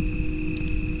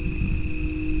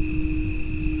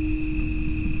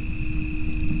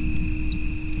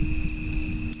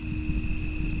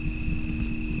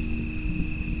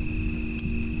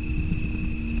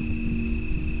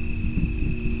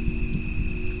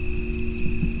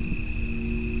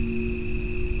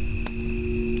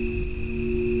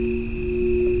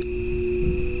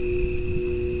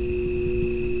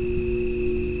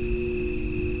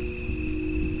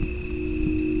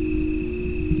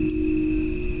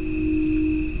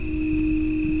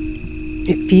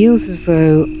 It feels as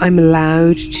though I'm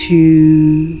allowed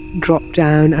to drop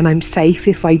down, and I'm safe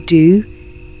if I do.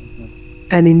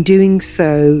 And in doing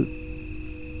so,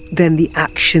 then the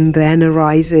action then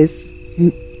arises.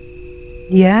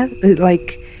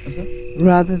 Like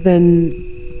rather than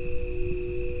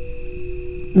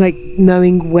like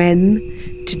knowing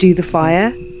when to do the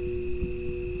fire,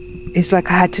 it's like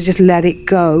I had to just let it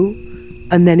go,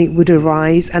 and then it would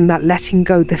arise. And that letting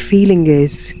go, the feeling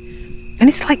is. And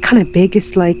it's like kind of big.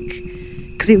 It's like,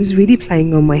 because it was really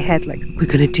playing on my head, like, we're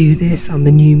going to do this on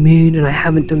the new moon and I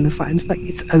haven't done the fire. And it's like,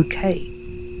 it's okay.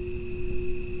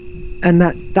 And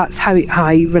that's how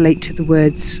I relate to the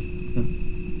words,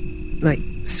 like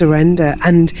surrender.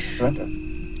 And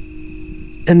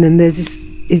then there's this,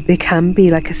 there can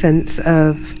be like a sense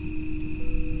of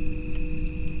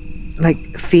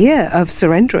like fear of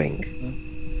surrendering.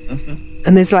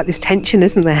 And there's like this tension,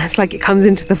 isn't there? It's like it comes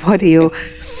into the body, or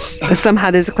somehow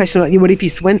there's a question like, what if you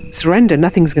surrender,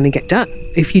 nothing's going to get done.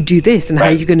 If you do this, and how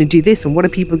are you going to do this, and what are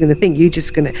people going to think? You're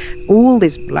just going to, all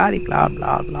this blah blah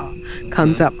blah blah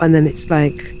comes up, and then it's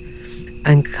like,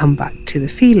 and come back to the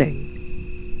feeling.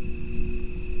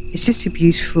 It's just a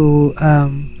beautiful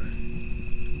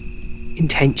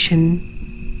intention.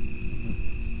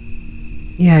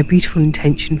 Yeah, a beautiful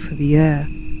intention for the year.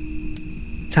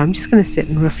 So I'm just going to sit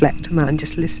and reflect on that and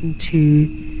just listen to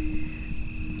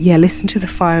the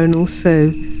fire, and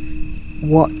also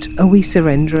what are we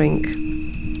surrendering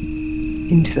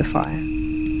into the fire.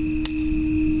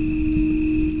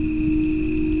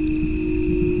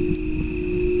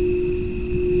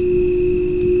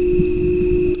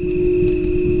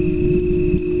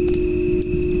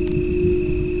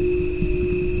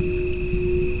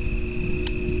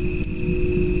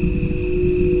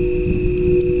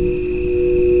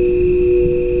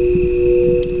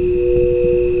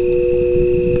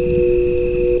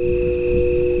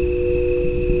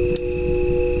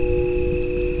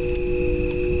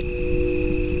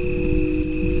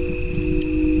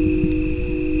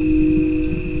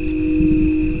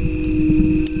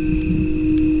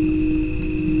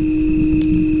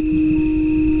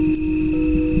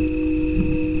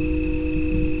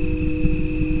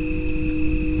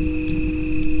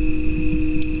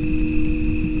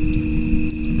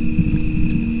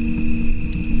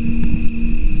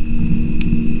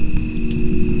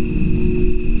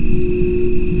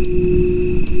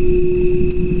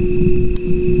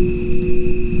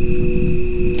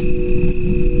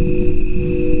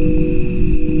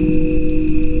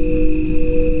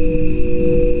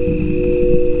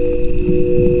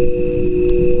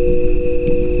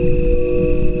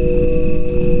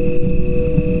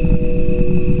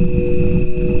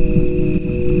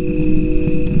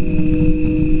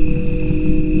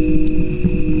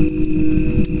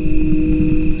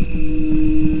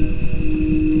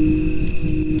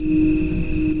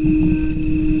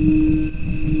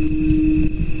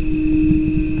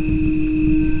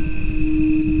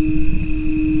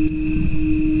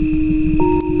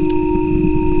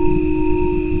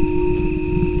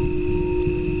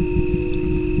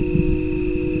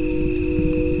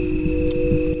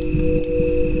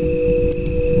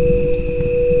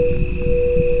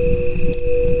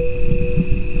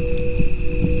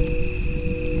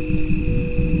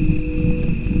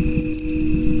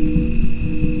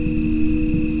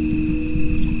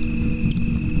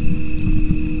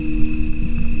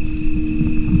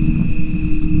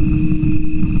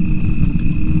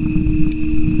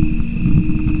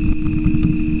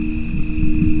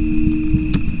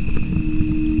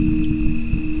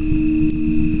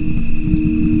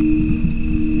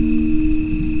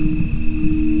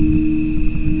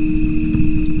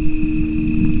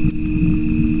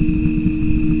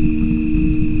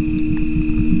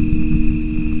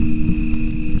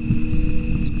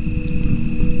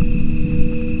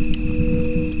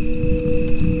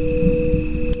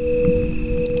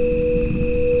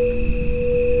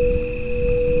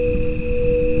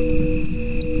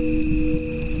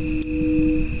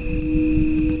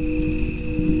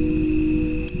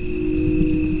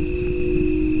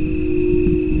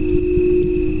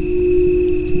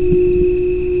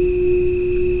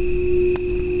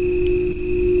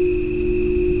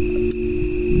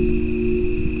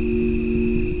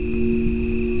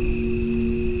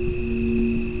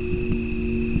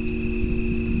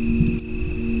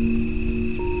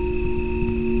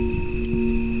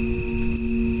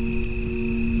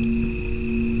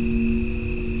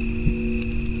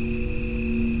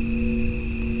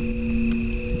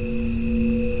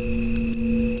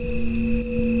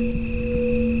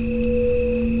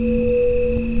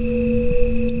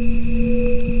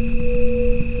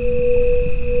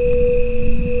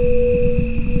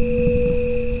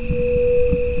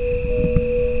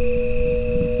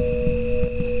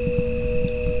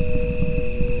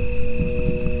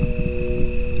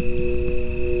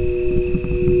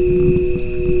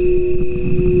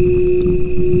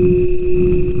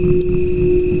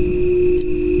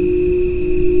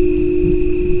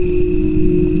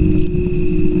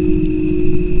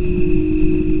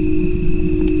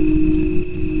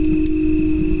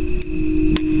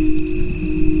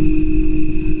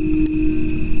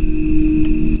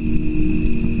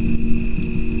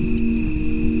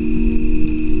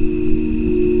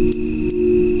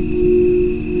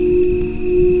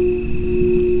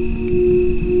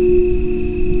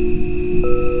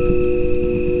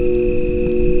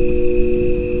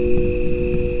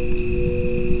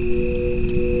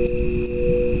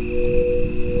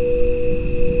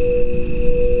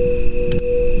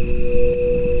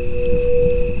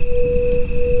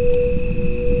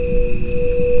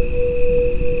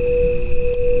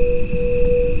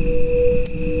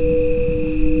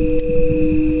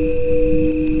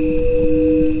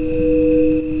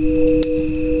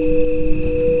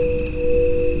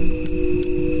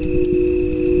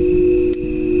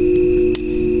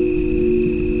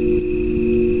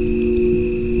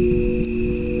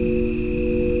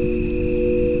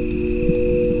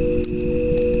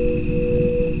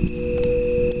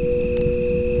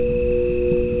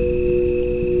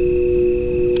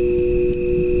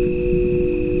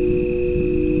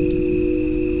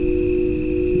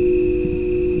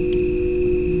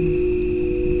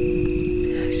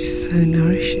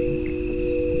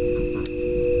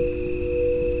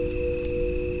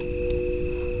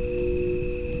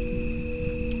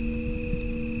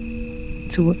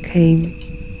 So what came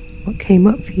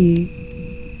up for you?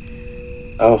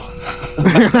 Oh.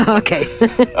 Okay.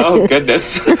 Oh,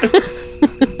 goodness.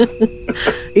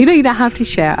 You don't have to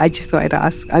share. I just thought I'd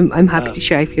ask. I'm happy to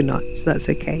share if you're not, so that's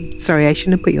okay. Sorry, I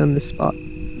shouldn't have put you on the spot.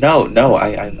 No,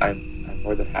 I'm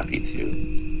more than happy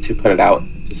to put it out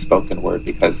to spoken word,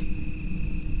 because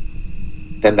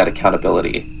then that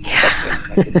accountability sets in.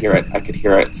 I could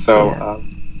hear it. So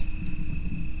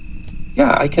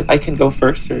I can go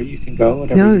first, or you can go,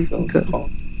 whatever you feel is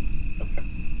called. Okay.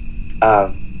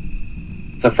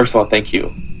 So first of all, thank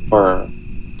you for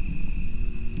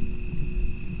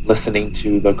listening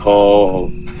to the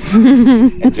call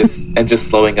and just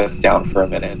slowing us down for a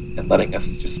minute and letting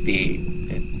us just be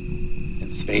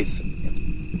in space and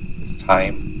in this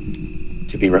time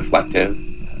to be reflective,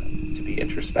 to be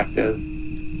introspective.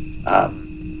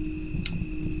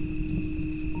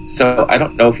 So I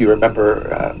don't know if you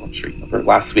remember, I'm sure you remember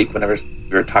last week whenever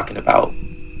we were talking about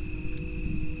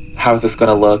how is this going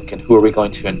to look and who are we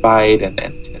going to invite and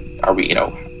are we,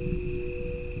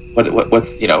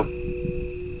 what's,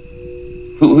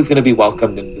 who's going to be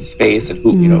welcomed in the space and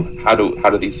who, how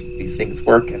do these things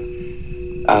work?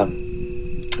 And I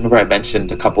remember I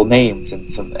mentioned a couple names and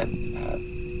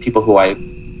people who I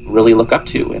really look up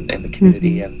to in the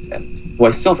community and who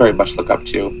I still very much look up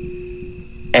to.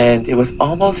 And it was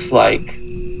almost like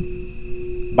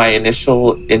my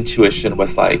initial intuition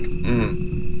was like,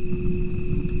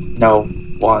 no,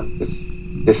 Juan, this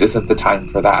isn't the time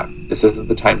for that. This isn't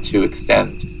the time to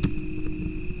extend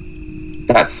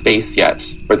that space yet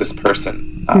for this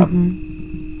person.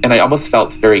 And I almost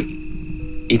felt very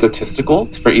egotistical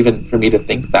for me to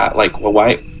think that, like, well,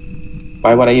 why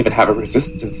would I even have a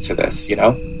resistance to this,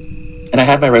 And I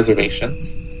had my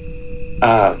reservations.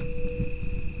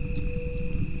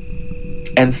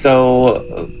 And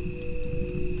so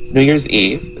New Year's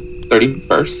Eve,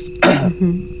 31st,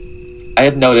 I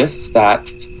had noticed that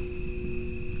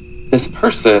this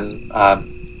person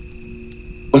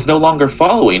was no longer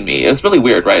following me. It was really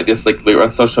weird, right? This, like, we were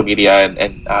on social media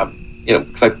and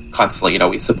because I constantly,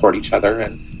 we support each other.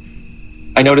 And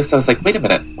I noticed, I was like, wait a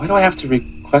minute, why do I have to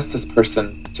request this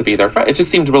person to be their friend? It just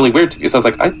seemed really weird to me. So I was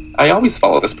like, I always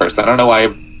follow this person. I don't know why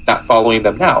I'm not following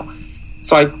them now.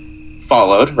 So I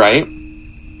followed, right?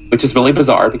 Which is really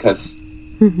bizarre because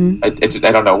I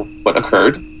don't know what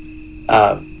occurred.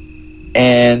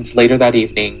 And later that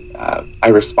evening, I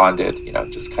responded,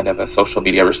 just kind of a social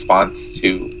media response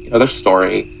to, their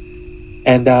story.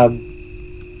 And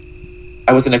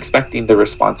I wasn't expecting the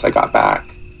response I got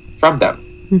back from them.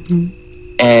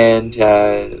 And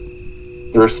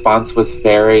the response was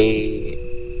very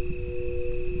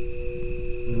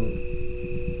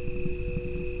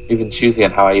even choosy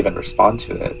on how I even respond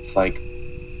to it. It's like,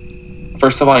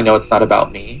 first of all, I know it's not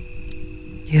about me.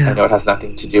 Yeah. I know it has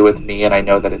nothing to do with me, and I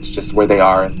know that it's just where they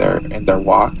are in their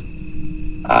walk.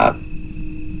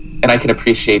 And I can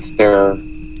appreciate their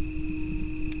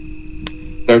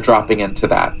dropping into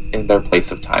that in their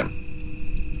place of time.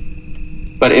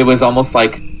 But it was almost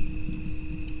like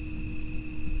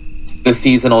the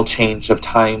seasonal change of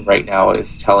time right now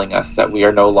is telling us that we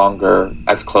are no longer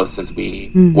as close as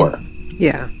we were.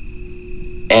 Yeah.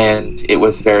 And it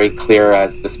was very clear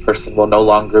as this person will no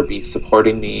longer be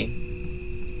supporting me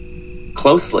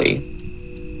closely,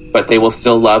 but they will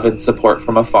still love and support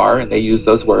from afar. And they use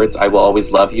those words, I will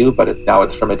always love you, but now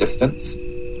it's from a distance.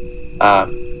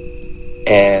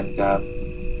 And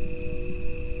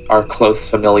our close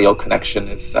familial connection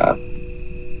is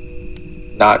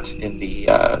not in the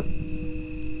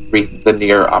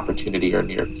near opportunity or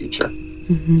near future.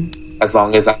 As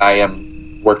long as I am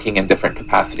working in different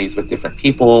capacities with different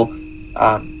people,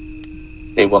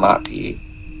 we will not be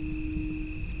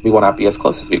as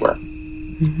close as we were.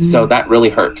 So that really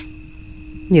hurt.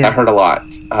 Yeah. That hurt a lot.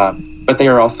 But they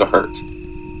are also hurt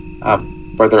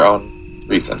for their own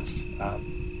reasons.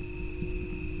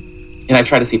 And I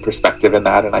try to see perspective in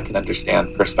that, and I can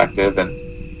understand perspective. And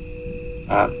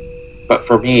but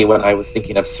for me, when I was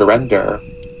thinking of surrender,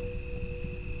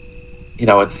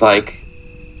 it's like,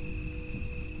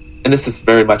 and this is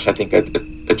very much, I think, a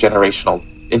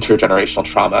intergenerational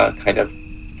trauma kind of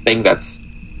thing that's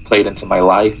played into my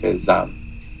life is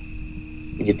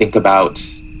when you think about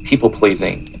people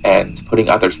pleasing and putting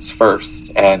others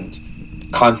first and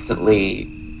constantly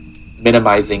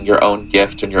minimizing your own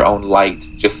gift and your own light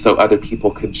just so other people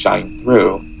can shine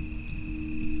through.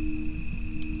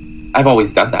 I've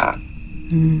always done that.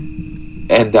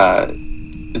 And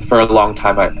for a long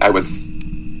time, I was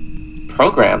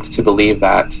programmed to believe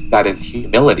that is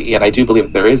humility. And I do believe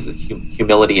that there is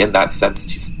humility in that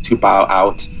sense, to bow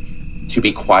out, to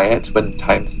be quiet when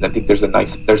times, and I think there's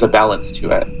a balance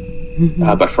to it.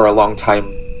 But for a long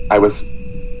time, I was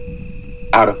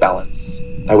out of balance.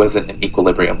 I wasn't in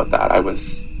equilibrium with that. I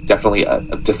was definitely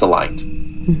disaligned.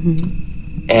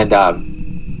 And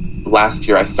last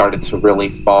year, I started to really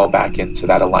fall back into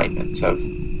that alignment of,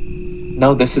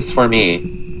 no, this is for me,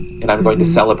 and I'm going to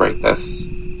celebrate this.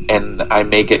 And I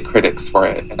may get critics for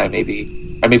it, and I may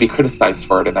be criticized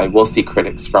for it, and I will see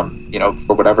critics from,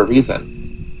 for whatever reason.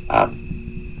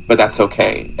 But that's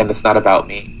okay. And it's not about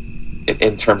me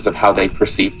in terms of how they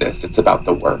perceive this. It's about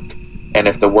the work. And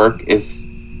if the work is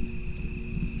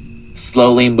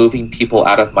slowly moving people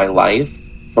out of my life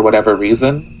for whatever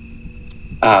reason,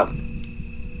 I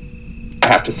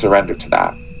have to surrender to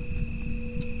that.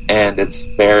 And it's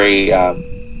very,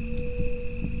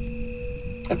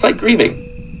 it's like grieving.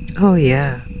 Oh,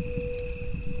 yeah.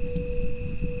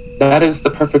 That is the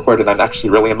perfect word, and I'm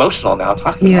actually really emotional now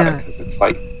talking about it, because it's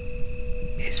like...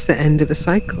 It's the end of a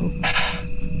cycle.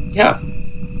 Yeah.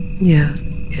 Yeah,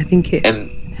 I think it... And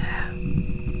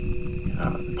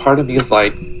part of me is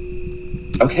like,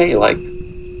 okay, like,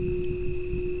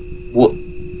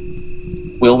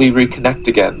 will we reconnect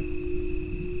again?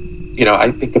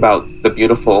 I think about the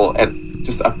beautiful and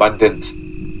just abundant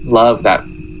love that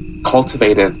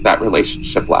cultivated that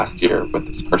relationship last year with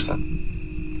this person.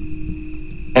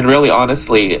 And really,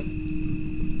 honestly,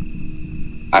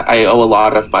 I owe a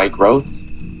lot of my growth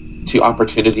to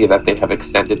opportunity that they have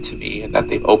extended to me, and that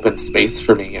they've opened space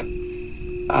for me.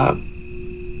 And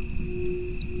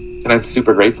I'm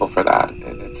super grateful for that.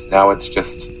 And it's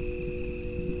just,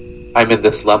 I'm in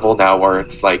this level now where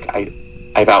it's like,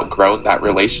 I've outgrown that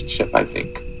relationship, I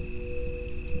think.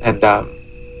 And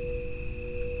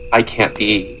I can't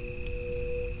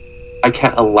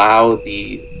allow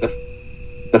the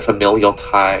familial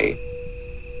tie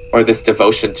or this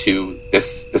devotion to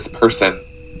this person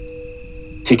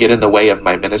to get in the way of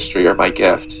my ministry or my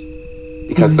gift,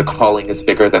 because the calling is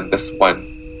bigger than this one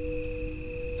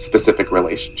specific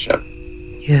relationship.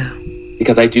 Yeah.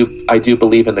 Because I do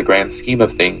believe in the grand scheme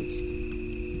of things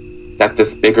that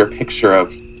this bigger picture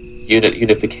of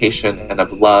unification and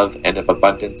of love and of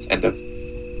abundance and of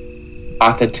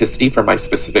authenticity for my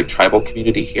specific tribal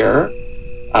community here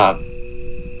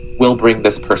will bring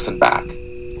this person back.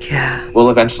 Yeah. Will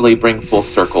eventually bring full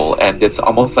circle. And it's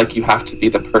almost like you have to be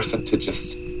the person to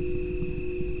just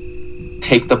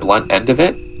take the blunt end of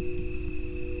it.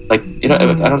 Like, I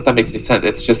don't know if that makes any sense.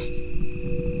 It's just,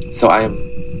 so I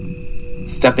am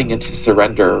stepping into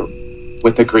surrender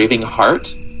with a grieving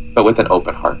heart, but with an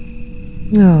open heart.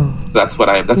 No. That's what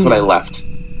I left.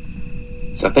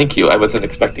 So thank you. I wasn't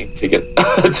expecting to get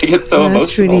so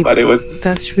emotional, but it was.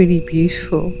 That's really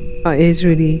beautiful. That is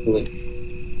really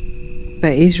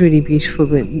beautiful.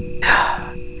 There's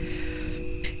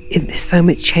so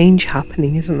much change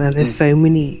happening, isn't there? There's so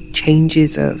many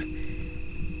changes of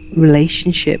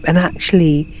relationship, and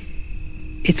actually,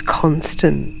 it's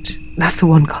constant. That's the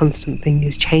one constant thing,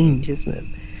 is change, isn't it?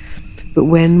 But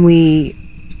when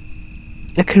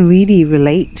I can really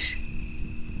relate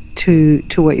to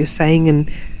what you're saying, and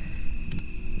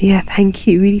thank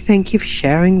you for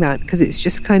sharing that, because it's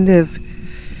just kind of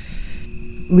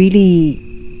really,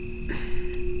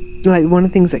 like, one of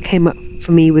the things that came up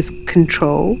for me was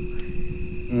control,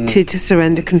 to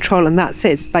surrender control, and that's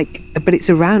it. It's like, but it's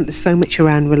so much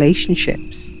around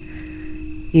relationships,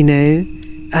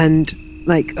 and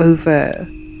like over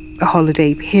a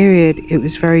holiday period, it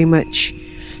was very much,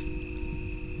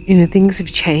 things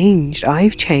have changed.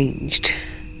 I've changed.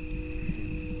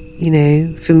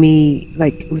 For me,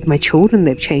 like with my children,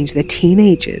 they've changed. They're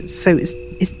teenagers, so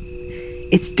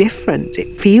it's different. It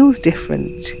feels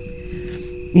different.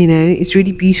 It's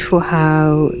really beautiful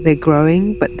how they're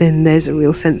growing, but then there's a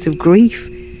real sense of grief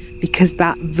because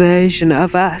that version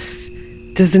of us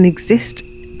doesn't exist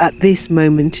at this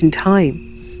moment in time.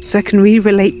 So I can really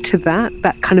relate to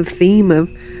that kind of theme of,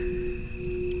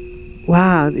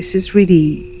 wow, this is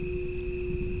really,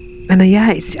 and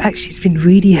it's been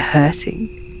really hurting.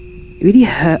 It really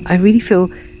hurt. I really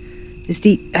feel this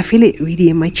deep, I feel it really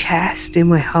in my chest, in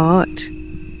my heart,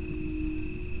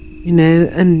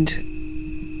 and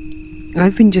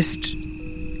I've been just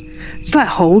like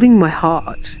holding my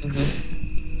heart,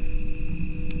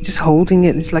 just holding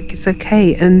it. It's like, it's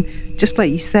okay. And just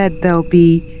like you said, there'll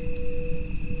be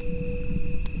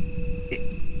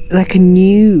like a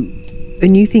new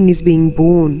thing is being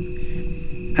born.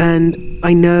 And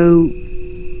I know,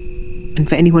 and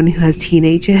for anyone who has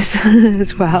teenagers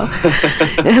as well,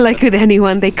 like with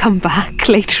anyone, they come back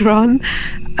later on.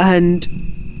 And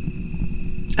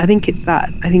I think it's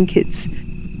that. I think it's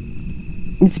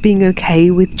being okay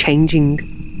with changing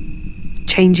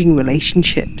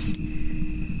relationships,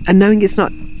 and knowing it's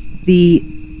not the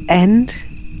end.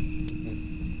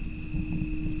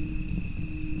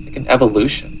 It's like an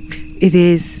evolution. It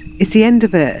is. It's the end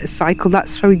of a cycle.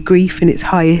 That's very grief in its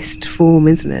highest form,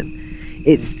 isn't it?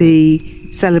 It's the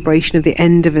celebration of the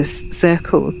end of a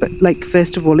circle. But like,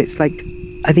 first of all, it's like,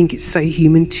 I think it's so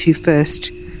human to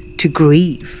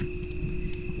grieve.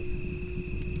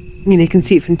 You know, you can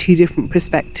see it from two different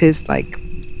perspectives, like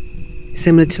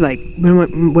similar to like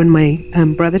when my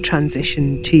brother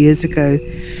transitioned 2 years ago.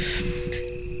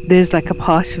 There's like a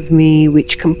part of me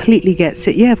which completely gets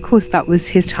it. Yeah, of course, that was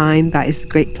his time. That is the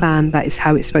great plan. That is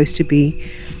how it's supposed to be.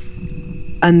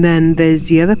 And then there's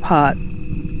the other part,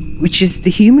 which is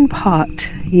the human part,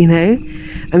 you know?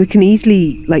 And we can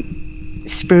easily, like,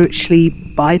 spiritually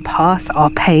bypass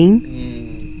our pain.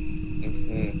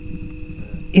 Mm-hmm.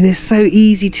 It is so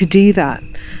easy to do that.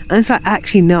 And it's like,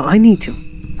 actually, no, I need to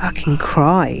fucking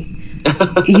cry,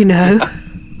 you know?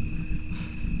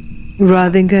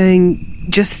 Rather than going...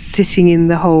 just sitting in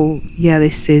the whole, yeah,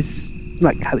 this is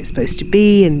like how it's supposed to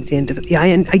be, and it's the end of it. Yeah,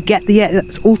 I get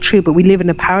that's all true, but we live in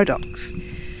a paradox,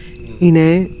 you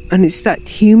know, and it's that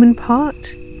human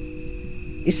part.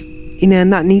 It's, you know,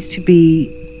 and that needs to be,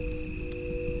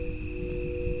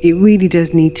 it really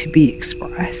does need to be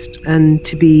expressed and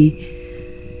to be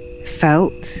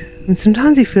felt. And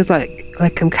sometimes it feels like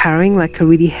I'm carrying like a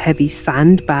really heavy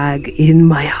sandbag in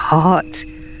my heart.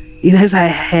 You know, it's a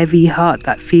heavy heart,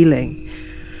 that feeling.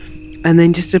 And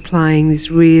then just applying this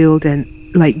real,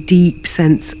 like, deep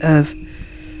sense of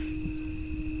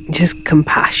just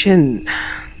compassion.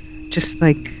 Just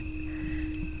like,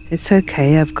 it's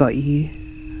okay, I've got you.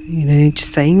 You know,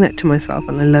 just saying that to myself,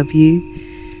 and I love you.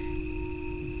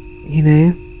 You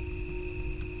know?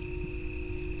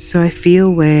 So I feel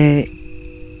where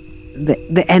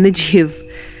the energy of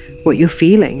what you're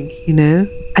feeling, you know?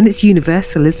 And it's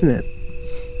universal, isn't it?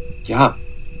 Yeah.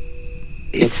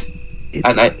 It's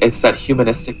that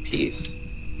humanistic piece.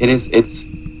 It's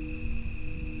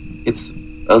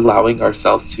allowing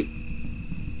ourselves to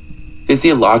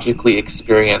physiologically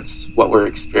experience what we're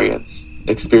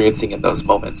experiencing in those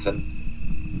moments, and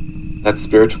that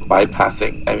spiritual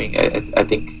bypassing. I mean, I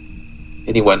think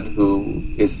anyone who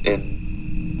is in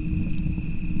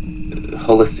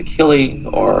holistic healing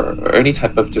or any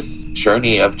type of just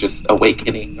journey of just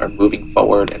awakening or moving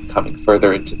forward and coming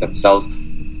further into themselves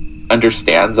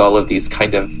understands all of these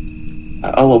kind of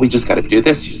we just got to do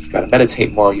this, you just got to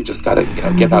meditate more, you just got to, you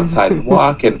know, get outside and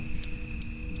walk, and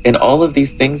all of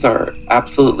these things are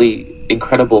absolutely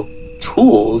incredible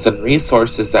tools and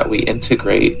resources that we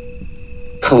integrate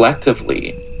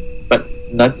collectively, but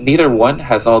neither one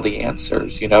has all the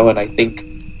answers, you know. And I think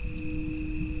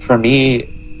for me,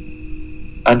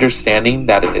 understanding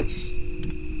that it's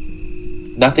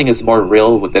nothing is more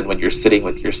real than when you're sitting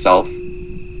with yourself,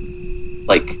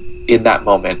 like in that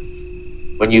moment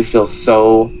when you feel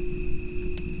so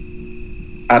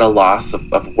at a loss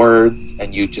of words,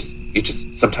 and you just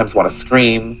sometimes want to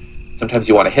scream, sometimes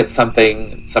you want to hit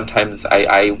something, sometimes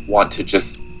I want to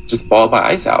just bawl my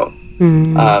eyes out.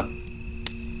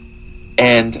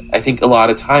 And I think a lot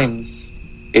of times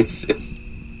it's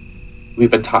we've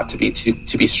been taught to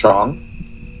be strong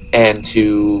and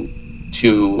to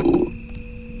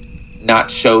not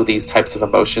show these types of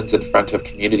emotions in front of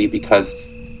community because,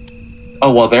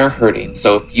 oh, well, they're hurting.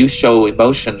 So if you show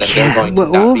emotion, then they're going to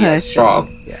not be as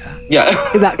strong. Yeah.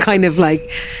 That kind of like,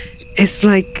 it's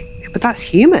like, but that's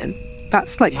human.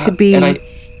 That's like to be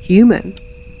human.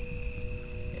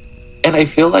 And I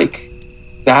feel like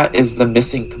that is the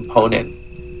missing component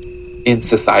in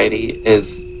society,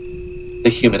 is the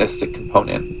humanistic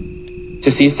component.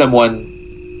 To see someone,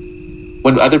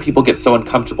 when other people get so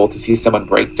uncomfortable, to see someone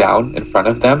break down in front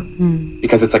of them,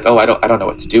 because it's like, oh, I don't know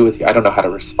what to do with you. I don't know how to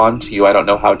respond to you. I don't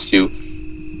know how to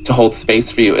hold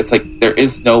space for you. It's like there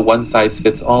is no one size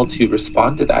fits all to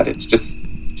respond to that. It's just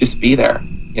be there,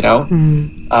 you know?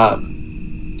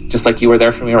 Just like you were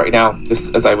there for me right now,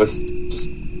 just as I was just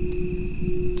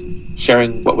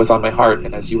sharing what was on my heart,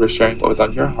 and as you were sharing what was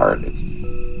on your heart. It's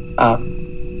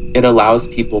it allows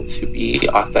people to be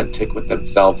authentic with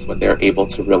themselves when they're able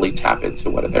to really tap into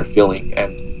what they're feeling.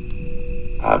 And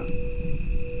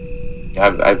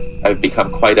I've become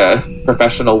quite a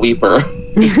professional weeper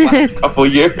these last couple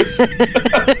years.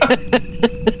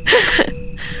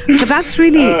 But that's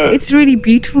really, it's really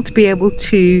beautiful to be able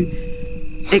to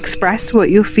express what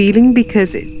you're feeling,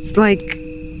 because it's like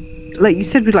you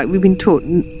said, we've been taught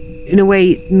in a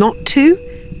way not to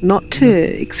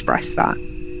express that,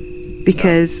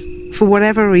 because for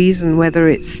whatever reason, whether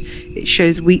it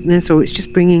shows weakness or it's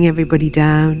just bringing everybody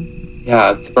down.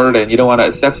 Yeah, it's burden. You don't want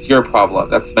to. That's your problem.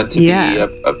 That's meant to be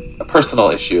a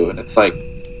personal issue, and it's like,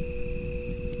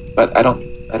 but I don't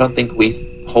I don't think we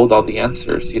hold all the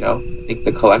answers, I think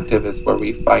the collective is where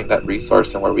we find that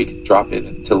resource and where we can drop it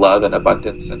into love and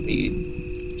abundance, and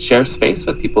we share space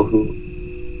with people who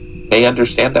may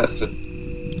understand us,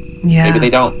 and maybe they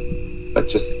don't, but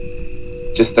just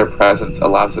their presence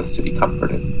allows us to be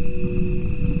comforted.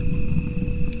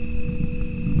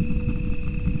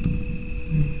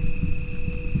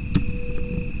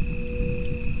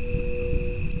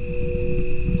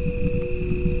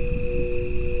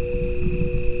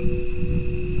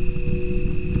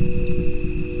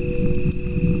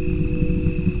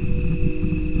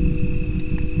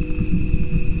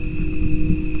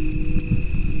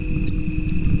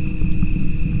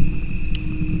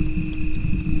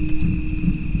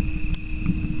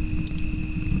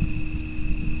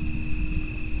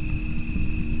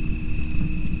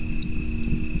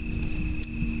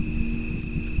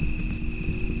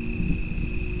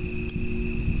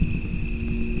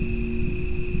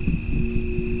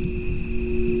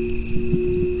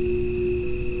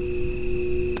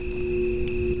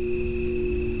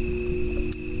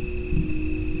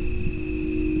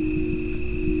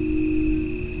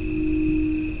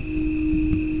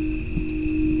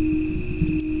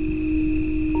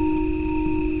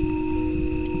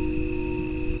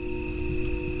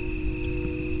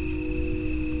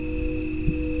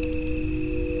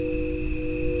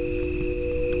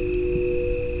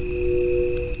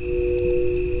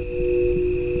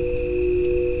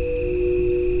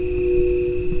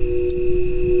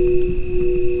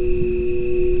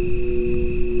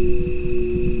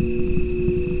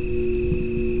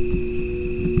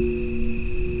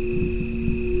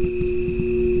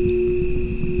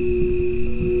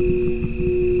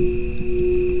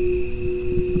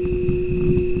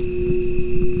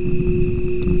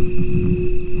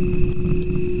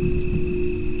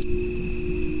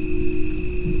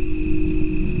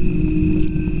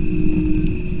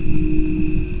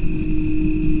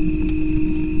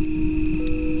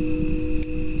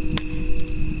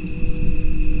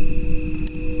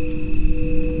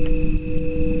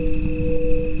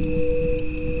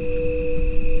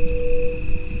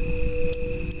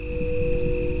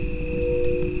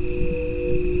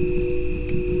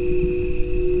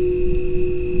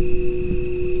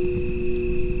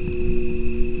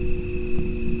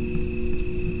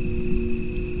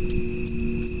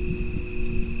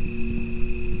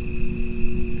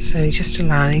 So just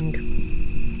allowing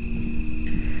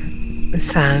the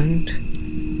sound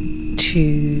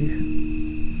to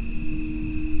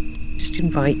just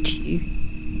invite you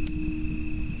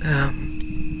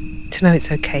to know it's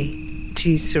okay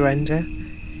to surrender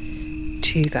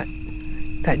to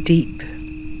that deep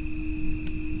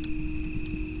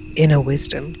inner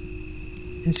wisdom.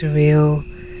 There's a real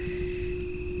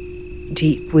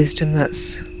deep wisdom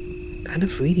that's kind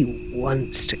of really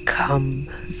wants to come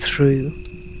through,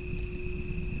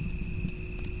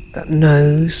 that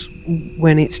knows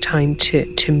when it's time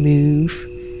to move,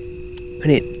 when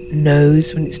it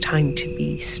knows when it's time to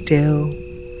be still,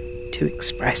 to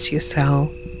express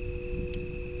yourself,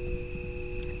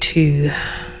 to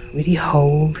really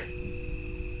hold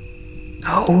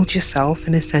yourself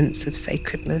in a sense of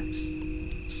sacredness.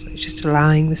 So just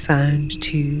allowing the sound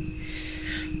to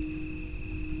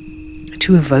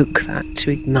evoke that,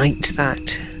 to ignite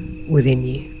that within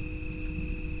you.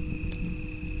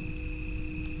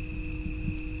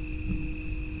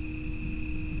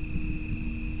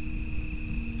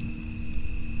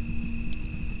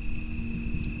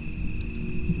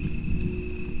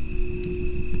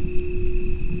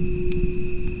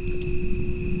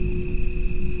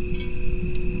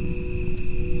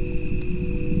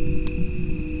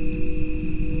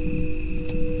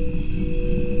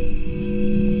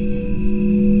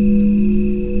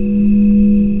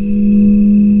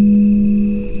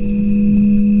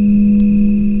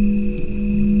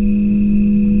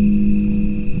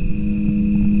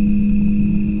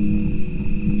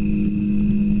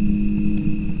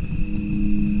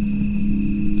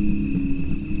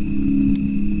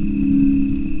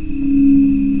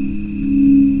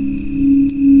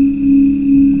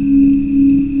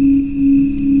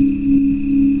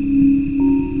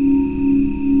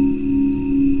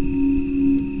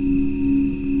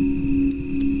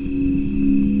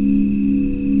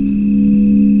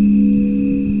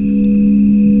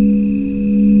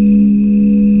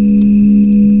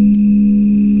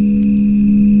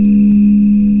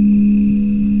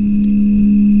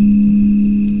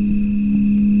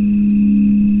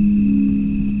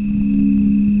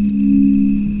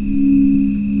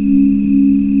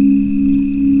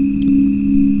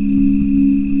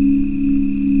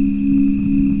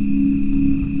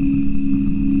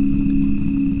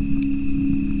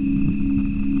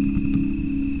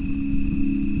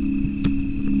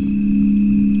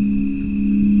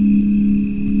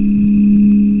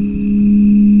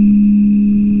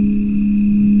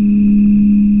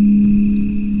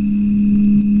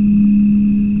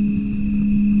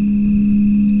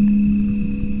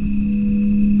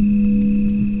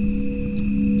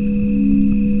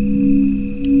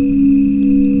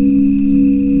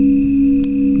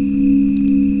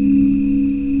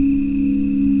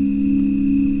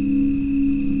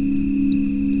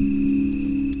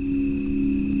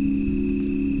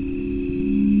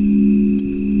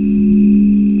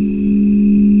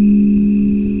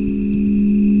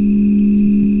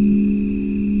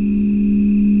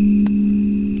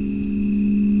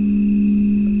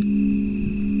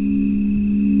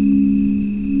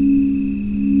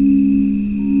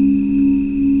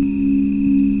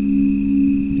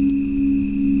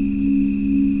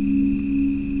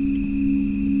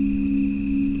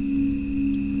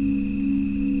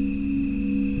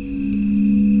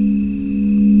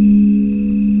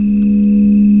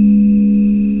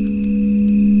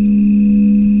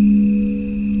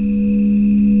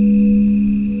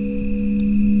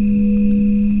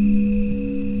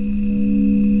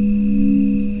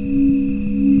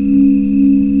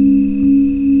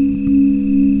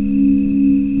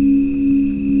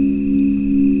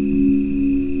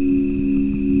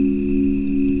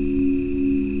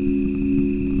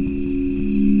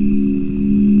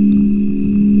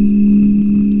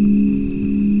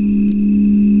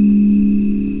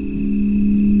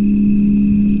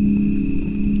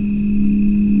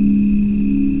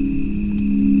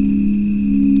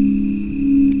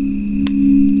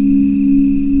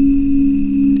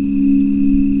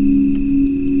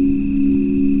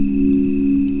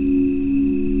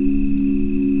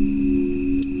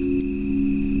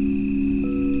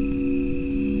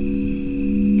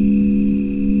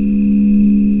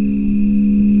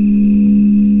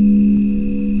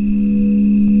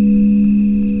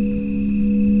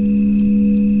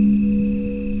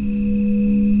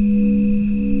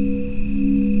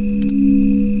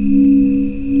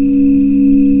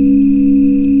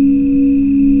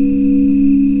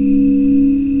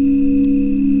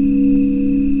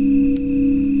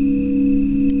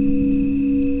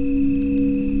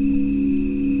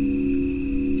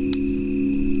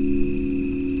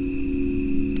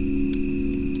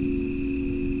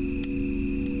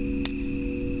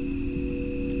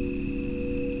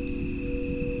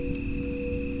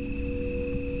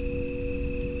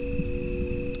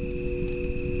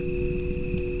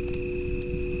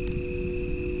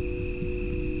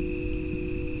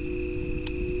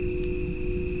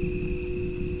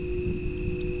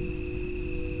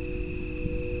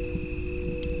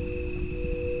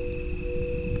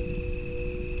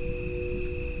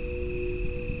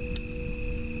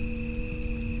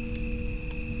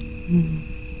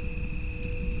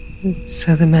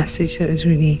 So the message that is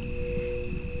really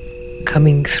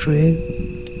coming through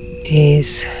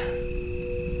is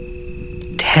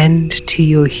tend to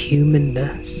your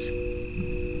humanness.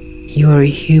 You're a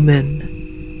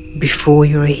human before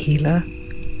you're a healer.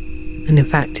 And in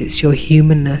fact, it's your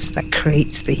humanness that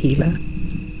creates the healer.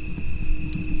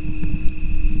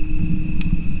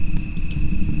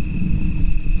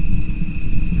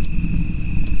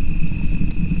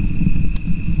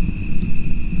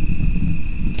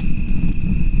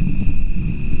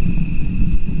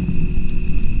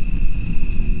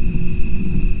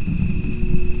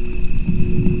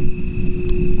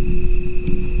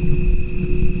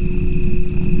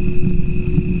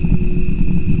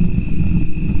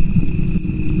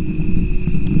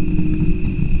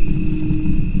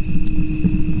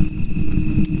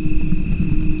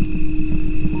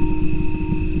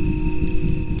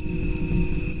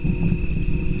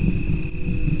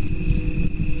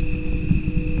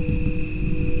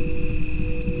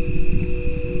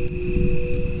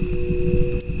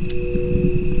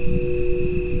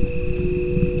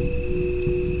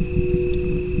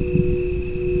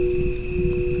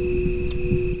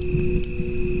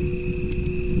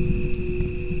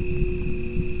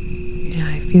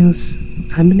 Feels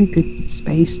I'm in a good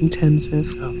space in terms of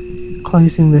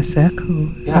closing the circle.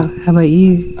 Yeah. How about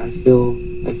you? I feel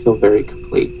very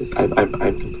complete. I'm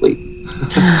complete.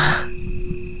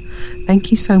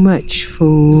 Thank you so much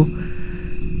for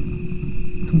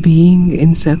being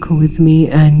in circle with me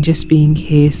and just being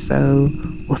here so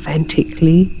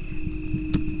authentically.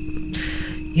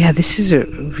 Yeah, this is a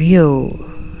real,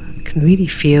 I can really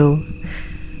feel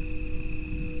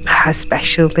how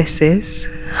special this is.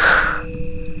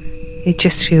 It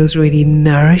just feels really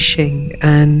nourishing,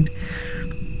 and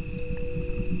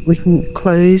we can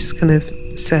close kind of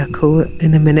circle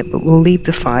in a minute, but we'll leave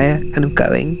the fire kind of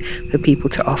going for people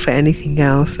to offer anything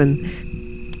else and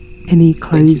any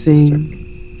closing.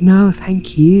 No,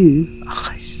 thank you.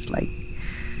 Oh, it's like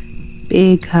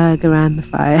big hug around the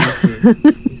fire.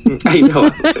 I know.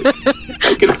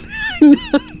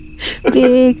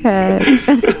 Big hug.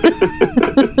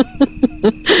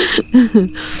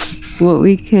 What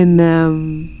we can,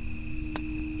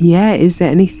 is there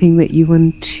anything that you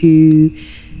want to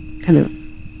kind of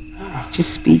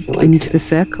just speak into the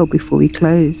circle before we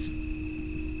close?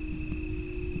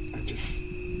 I just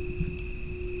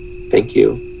thank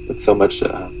you with so much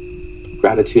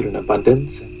gratitude and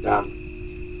abundance. And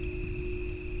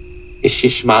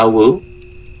Ishishmawu,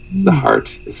 the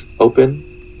heart is open.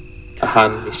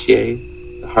 Ahan Mishiye,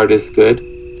 the heart is good.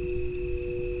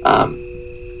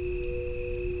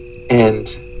 And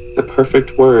the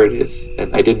perfect word is,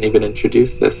 and I didn't even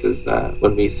introduce this, is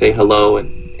when we say hello in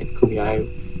Kumeyaay,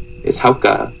 is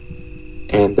hauka.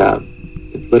 And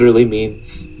it literally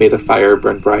means, may the fire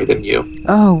burn bright in you.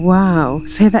 Oh, wow.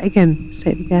 Say that again.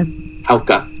 Say it again.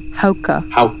 Hauka. Hauka.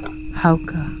 Hauka.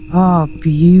 Hauka. Oh,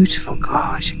 beautiful.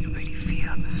 Gosh, I can really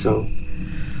feel that. So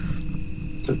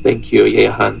thank you,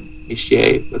 Yehan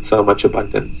Mishiye, with so much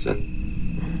abundance. And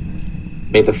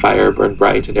may the fire burn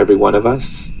bright in every one of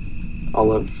us.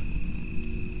 All of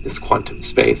this quantum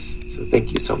space. So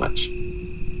thank you so much.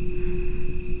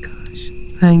 Gosh,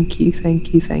 thank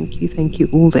you.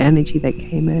 All the energy that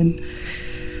came in.